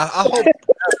purpose. I hope I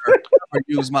never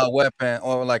use my weapon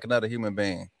or like another human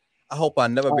being. I hope I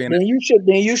never be in. Then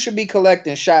you should be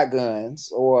collecting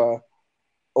shotguns or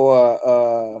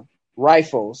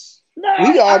rifles. No,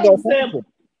 we all go.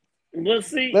 Let's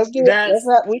see. Let's do that.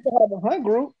 We can have a hunt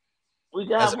group. We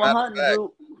can have a hunting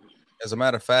group. As a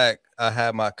matter of fact, I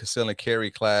have my conceal and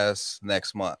carry class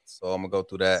next month, so I'm gonna go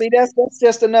through that. See, that's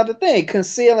just another thing.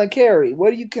 Conceal and carry.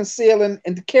 What are you concealing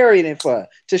and carrying it for?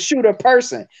 To shoot a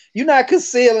person. You're not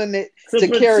concealing it to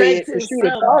carry it to shoot a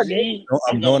target.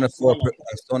 I'm doing it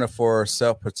for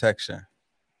self-protection,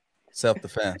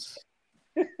 self-defense.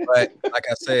 But like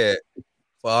I said,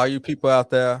 for all you people out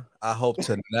there, I hope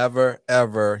to never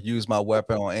ever use my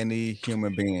weapon on any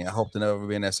human being. I hope to never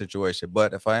be in that situation.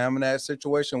 But if I am in that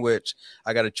situation, which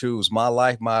I got to choose my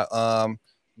life, my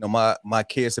my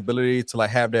kids' ability to like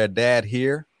have their dad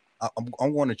here,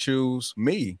 I'm going to choose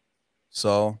me.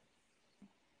 So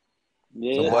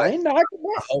yeah, so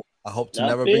I hope to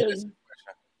never be in this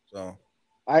situation. So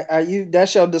are you?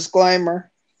 That's your disclaimer.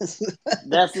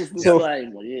 That's his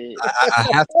disclaimer. Yeah, I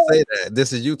have to say that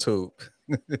this is YouTube.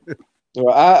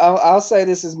 Well, I'll say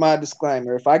this is my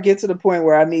disclaimer. If I get to the point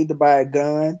where I need to buy a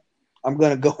gun, I'm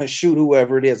gonna go and shoot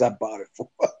whoever it is I bought it for.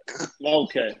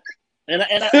 Okay, and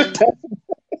I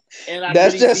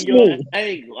that's really just see your me.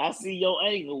 angle. I see your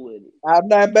angle with it. I'm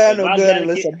not buying no gun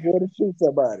unless get... I'm going to shoot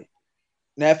somebody.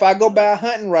 Now, if I go buy a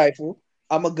hunting rifle,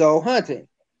 I'm gonna go hunting.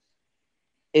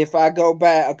 If I go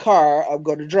buy a car, I'm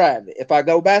gonna drive it. If I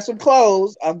go buy some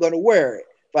clothes, I'm gonna wear it.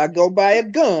 If I go buy a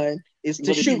gun, it's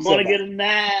to shoot you somebody. Want to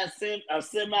get a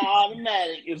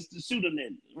semi-automatic, it's to shoot them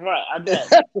in. Right, I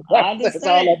understand. That's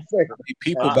all I'm saying.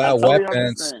 People buy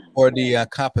weapons for the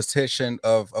competition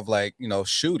of like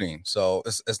shooting. So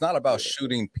it's not about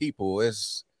shooting people.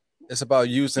 It's about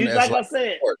using it as like I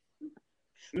said.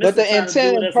 But the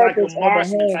intent and purpose of a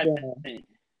handgun,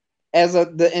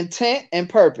 the intent and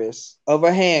purpose of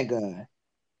a handgun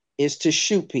is to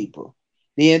shoot people.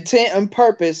 The intent and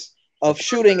purpose of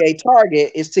shooting a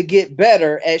target is to get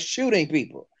better at shooting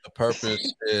people. The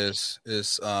purpose is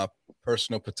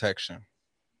personal protection.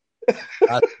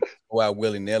 Why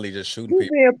willy-nilly just shooting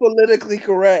people. Being politically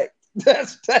correct.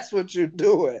 That's what you're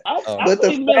doing. But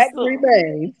the fact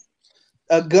remains,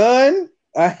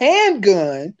 a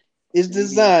handgun is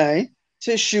designed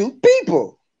to shoot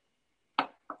people.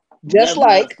 Just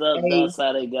like what's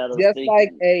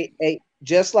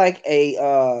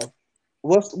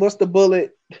the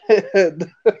bullet?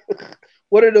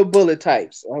 What are the bullet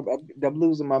types? I'm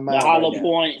losing my mind. The hollow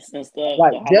points and stuff.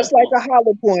 Right, just like a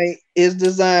hollow point is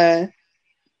designed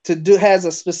has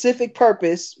a specific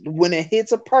purpose when it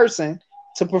hits a person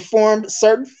to perform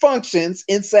certain functions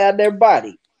inside their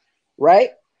body. Right?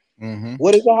 Mm-hmm.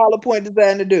 What is a hollow point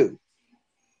designed to do?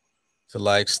 To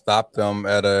like stop them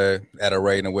at a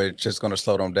rate in which it's just going to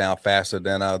slow them down faster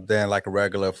than like a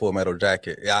regular Full Metal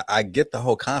Jacket. I get the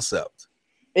whole concept.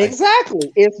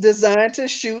 Exactly. It's designed to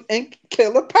shoot and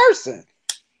kill a person.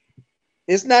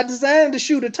 It's not designed to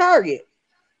shoot a target.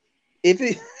 If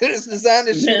it's designed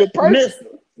to shoot a person.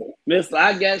 Mister,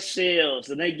 I got shells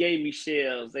and they gave me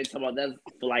shells. They talk about that's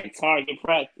for like target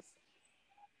practice.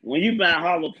 When you buy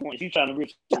hollow points, you trying to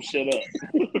rip some shit up.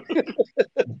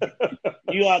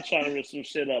 You are trying to rip some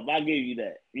shit up. I give you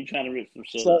that. You trying to rip some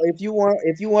shit up. So if you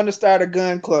want to start a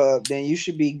gun club, then you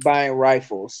should be buying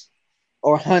rifles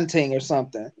or hunting or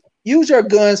something. Use your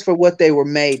guns for what they were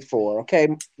made for. Okay,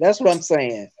 that's what I'm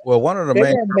saying. Well, one of the they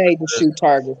weren't made to shoot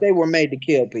targets. They were made to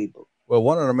kill people. Well,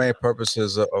 one of the main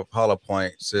purposes of hollow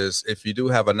points is if you do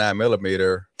have a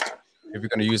 9mm. If you're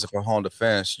going to use it for home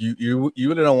defense, you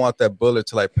really don't want that bullet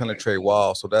to like penetrate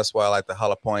walls. So that's why I like the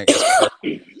hollow point is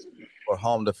for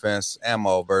home defense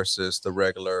ammo versus the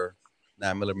regular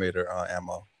 9mm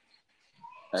ammo.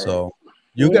 So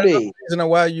you got no reason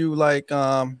why you like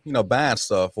buying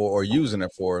stuff or using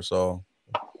it for. So,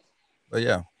 but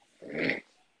yeah,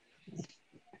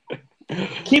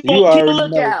 keep a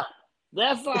lookout.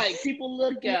 That's like people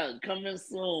look out. Coming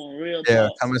soon, real. Yeah,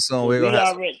 coming soon. We're gonna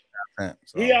have content,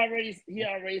 so. He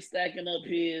already stacking up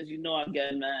his. You know, I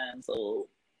got mine. So.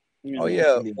 Oh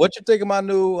yeah, what you think of my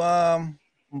new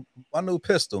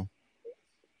pistol?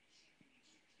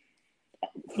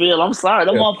 Phil, I'm sorry,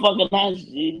 that motherfucker nice,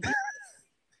 G.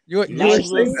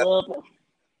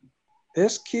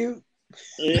 It's cute.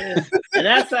 Yeah, and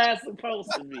that's how it's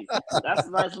supposed to be. That's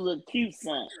a nice little cute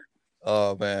son.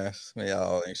 Oh man,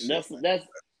 y'all ain't shit. That's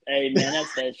hey man,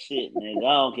 that's that shit, man. I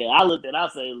don't care. I looked at it, I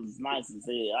say it was nice as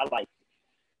hell.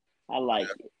 I like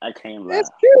it. I can't lie. It's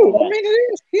cute. I mean,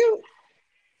 it is cute.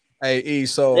 Hey E,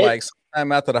 so like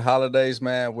sometime after the holidays,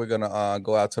 man, we're gonna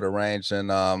go out to the range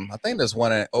and I think there's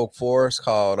one in Oak Forest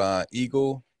called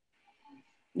Eagle.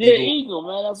 Yeah, Eagle,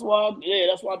 man. That's why I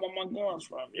got my guns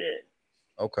from. Yeah.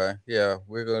 Okay. Yeah,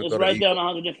 we're gonna go right down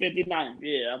 159th.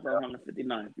 Yeah, I'm from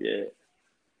 159th. Yeah.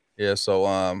 Yeah, so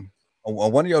on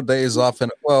one of your days off,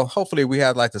 hopefully we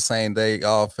have like the same day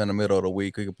off in the middle of the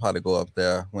week. We could probably go up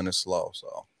there when it's slow.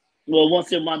 So Well,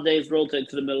 once in my days rotate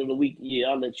to the middle of the week, yeah,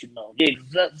 I'll let you know. Yeah,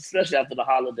 especially after the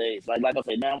holidays. Like I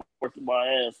say, now I'm working my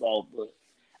ass off, but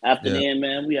after then,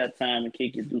 man, we have time to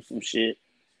kick it, do some shit.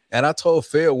 And I told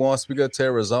Phil once we go to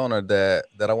Arizona that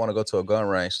I want to go to a gun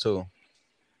range too.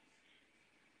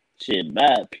 Shit,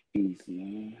 bad piece,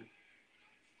 man.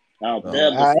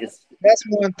 That's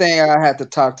one thing I had to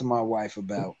talk to my wife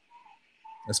about.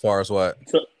 As far as what?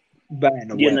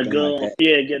 Getting a gun. Like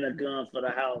getting a gun for the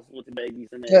house with the babies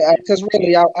and that. Yeah, because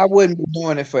really, I wouldn't be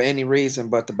doing it for any reason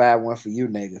but to buy one for you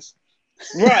niggas.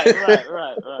 Right.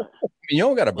 You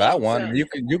don't got to buy one. You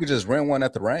could just rent one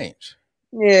at the range.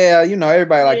 Yeah,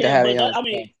 everybody like to have it. I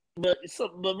mean, but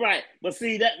right. But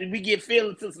see that we get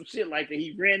feeling to some shit like that.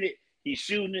 He rented, he's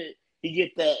shooting it, he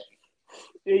get that.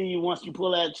 Once you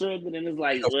pull that trigger, then it's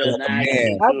like, well,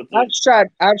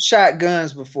 I've shot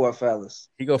guns before, fellas.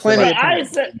 He go for like, I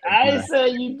said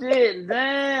you did.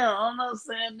 Damn, I'm not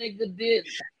saying nigga did.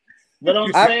 But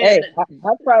I'm saying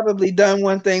I've probably done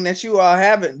one thing that you all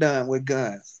haven't done with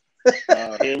guns.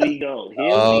 Here we go.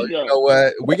 You know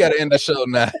what? We got to end the show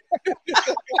now.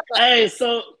 Hey,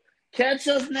 so catch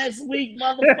us next week,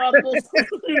 motherfuckers.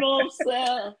 You know what I'm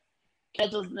saying?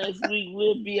 Catch us next week.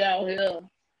 We'll be out here.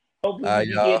 Hopefully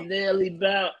we get Nelly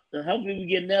back. Hopefully we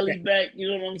get Nelly back. You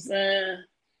know what I'm saying?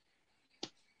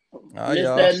 Miss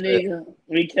that nigga.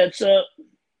 We catch up.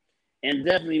 And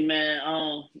definitely, man,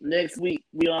 next week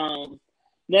we gonna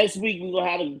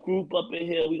have a group up in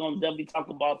here. We're gonna definitely talk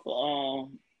about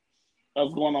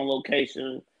us going on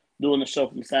location, doing a show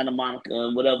from Santa Monica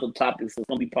and whatever topics is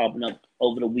gonna be popping up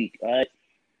over the week. All right.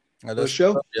 That's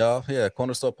show, y'all. Yeah,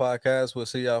 Corner Store Podcast. We'll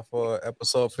see y'all for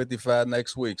episode 55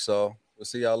 next week. So we'll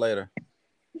see y'all later.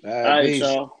 All right,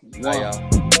 y'all. Bye,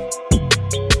 y'all.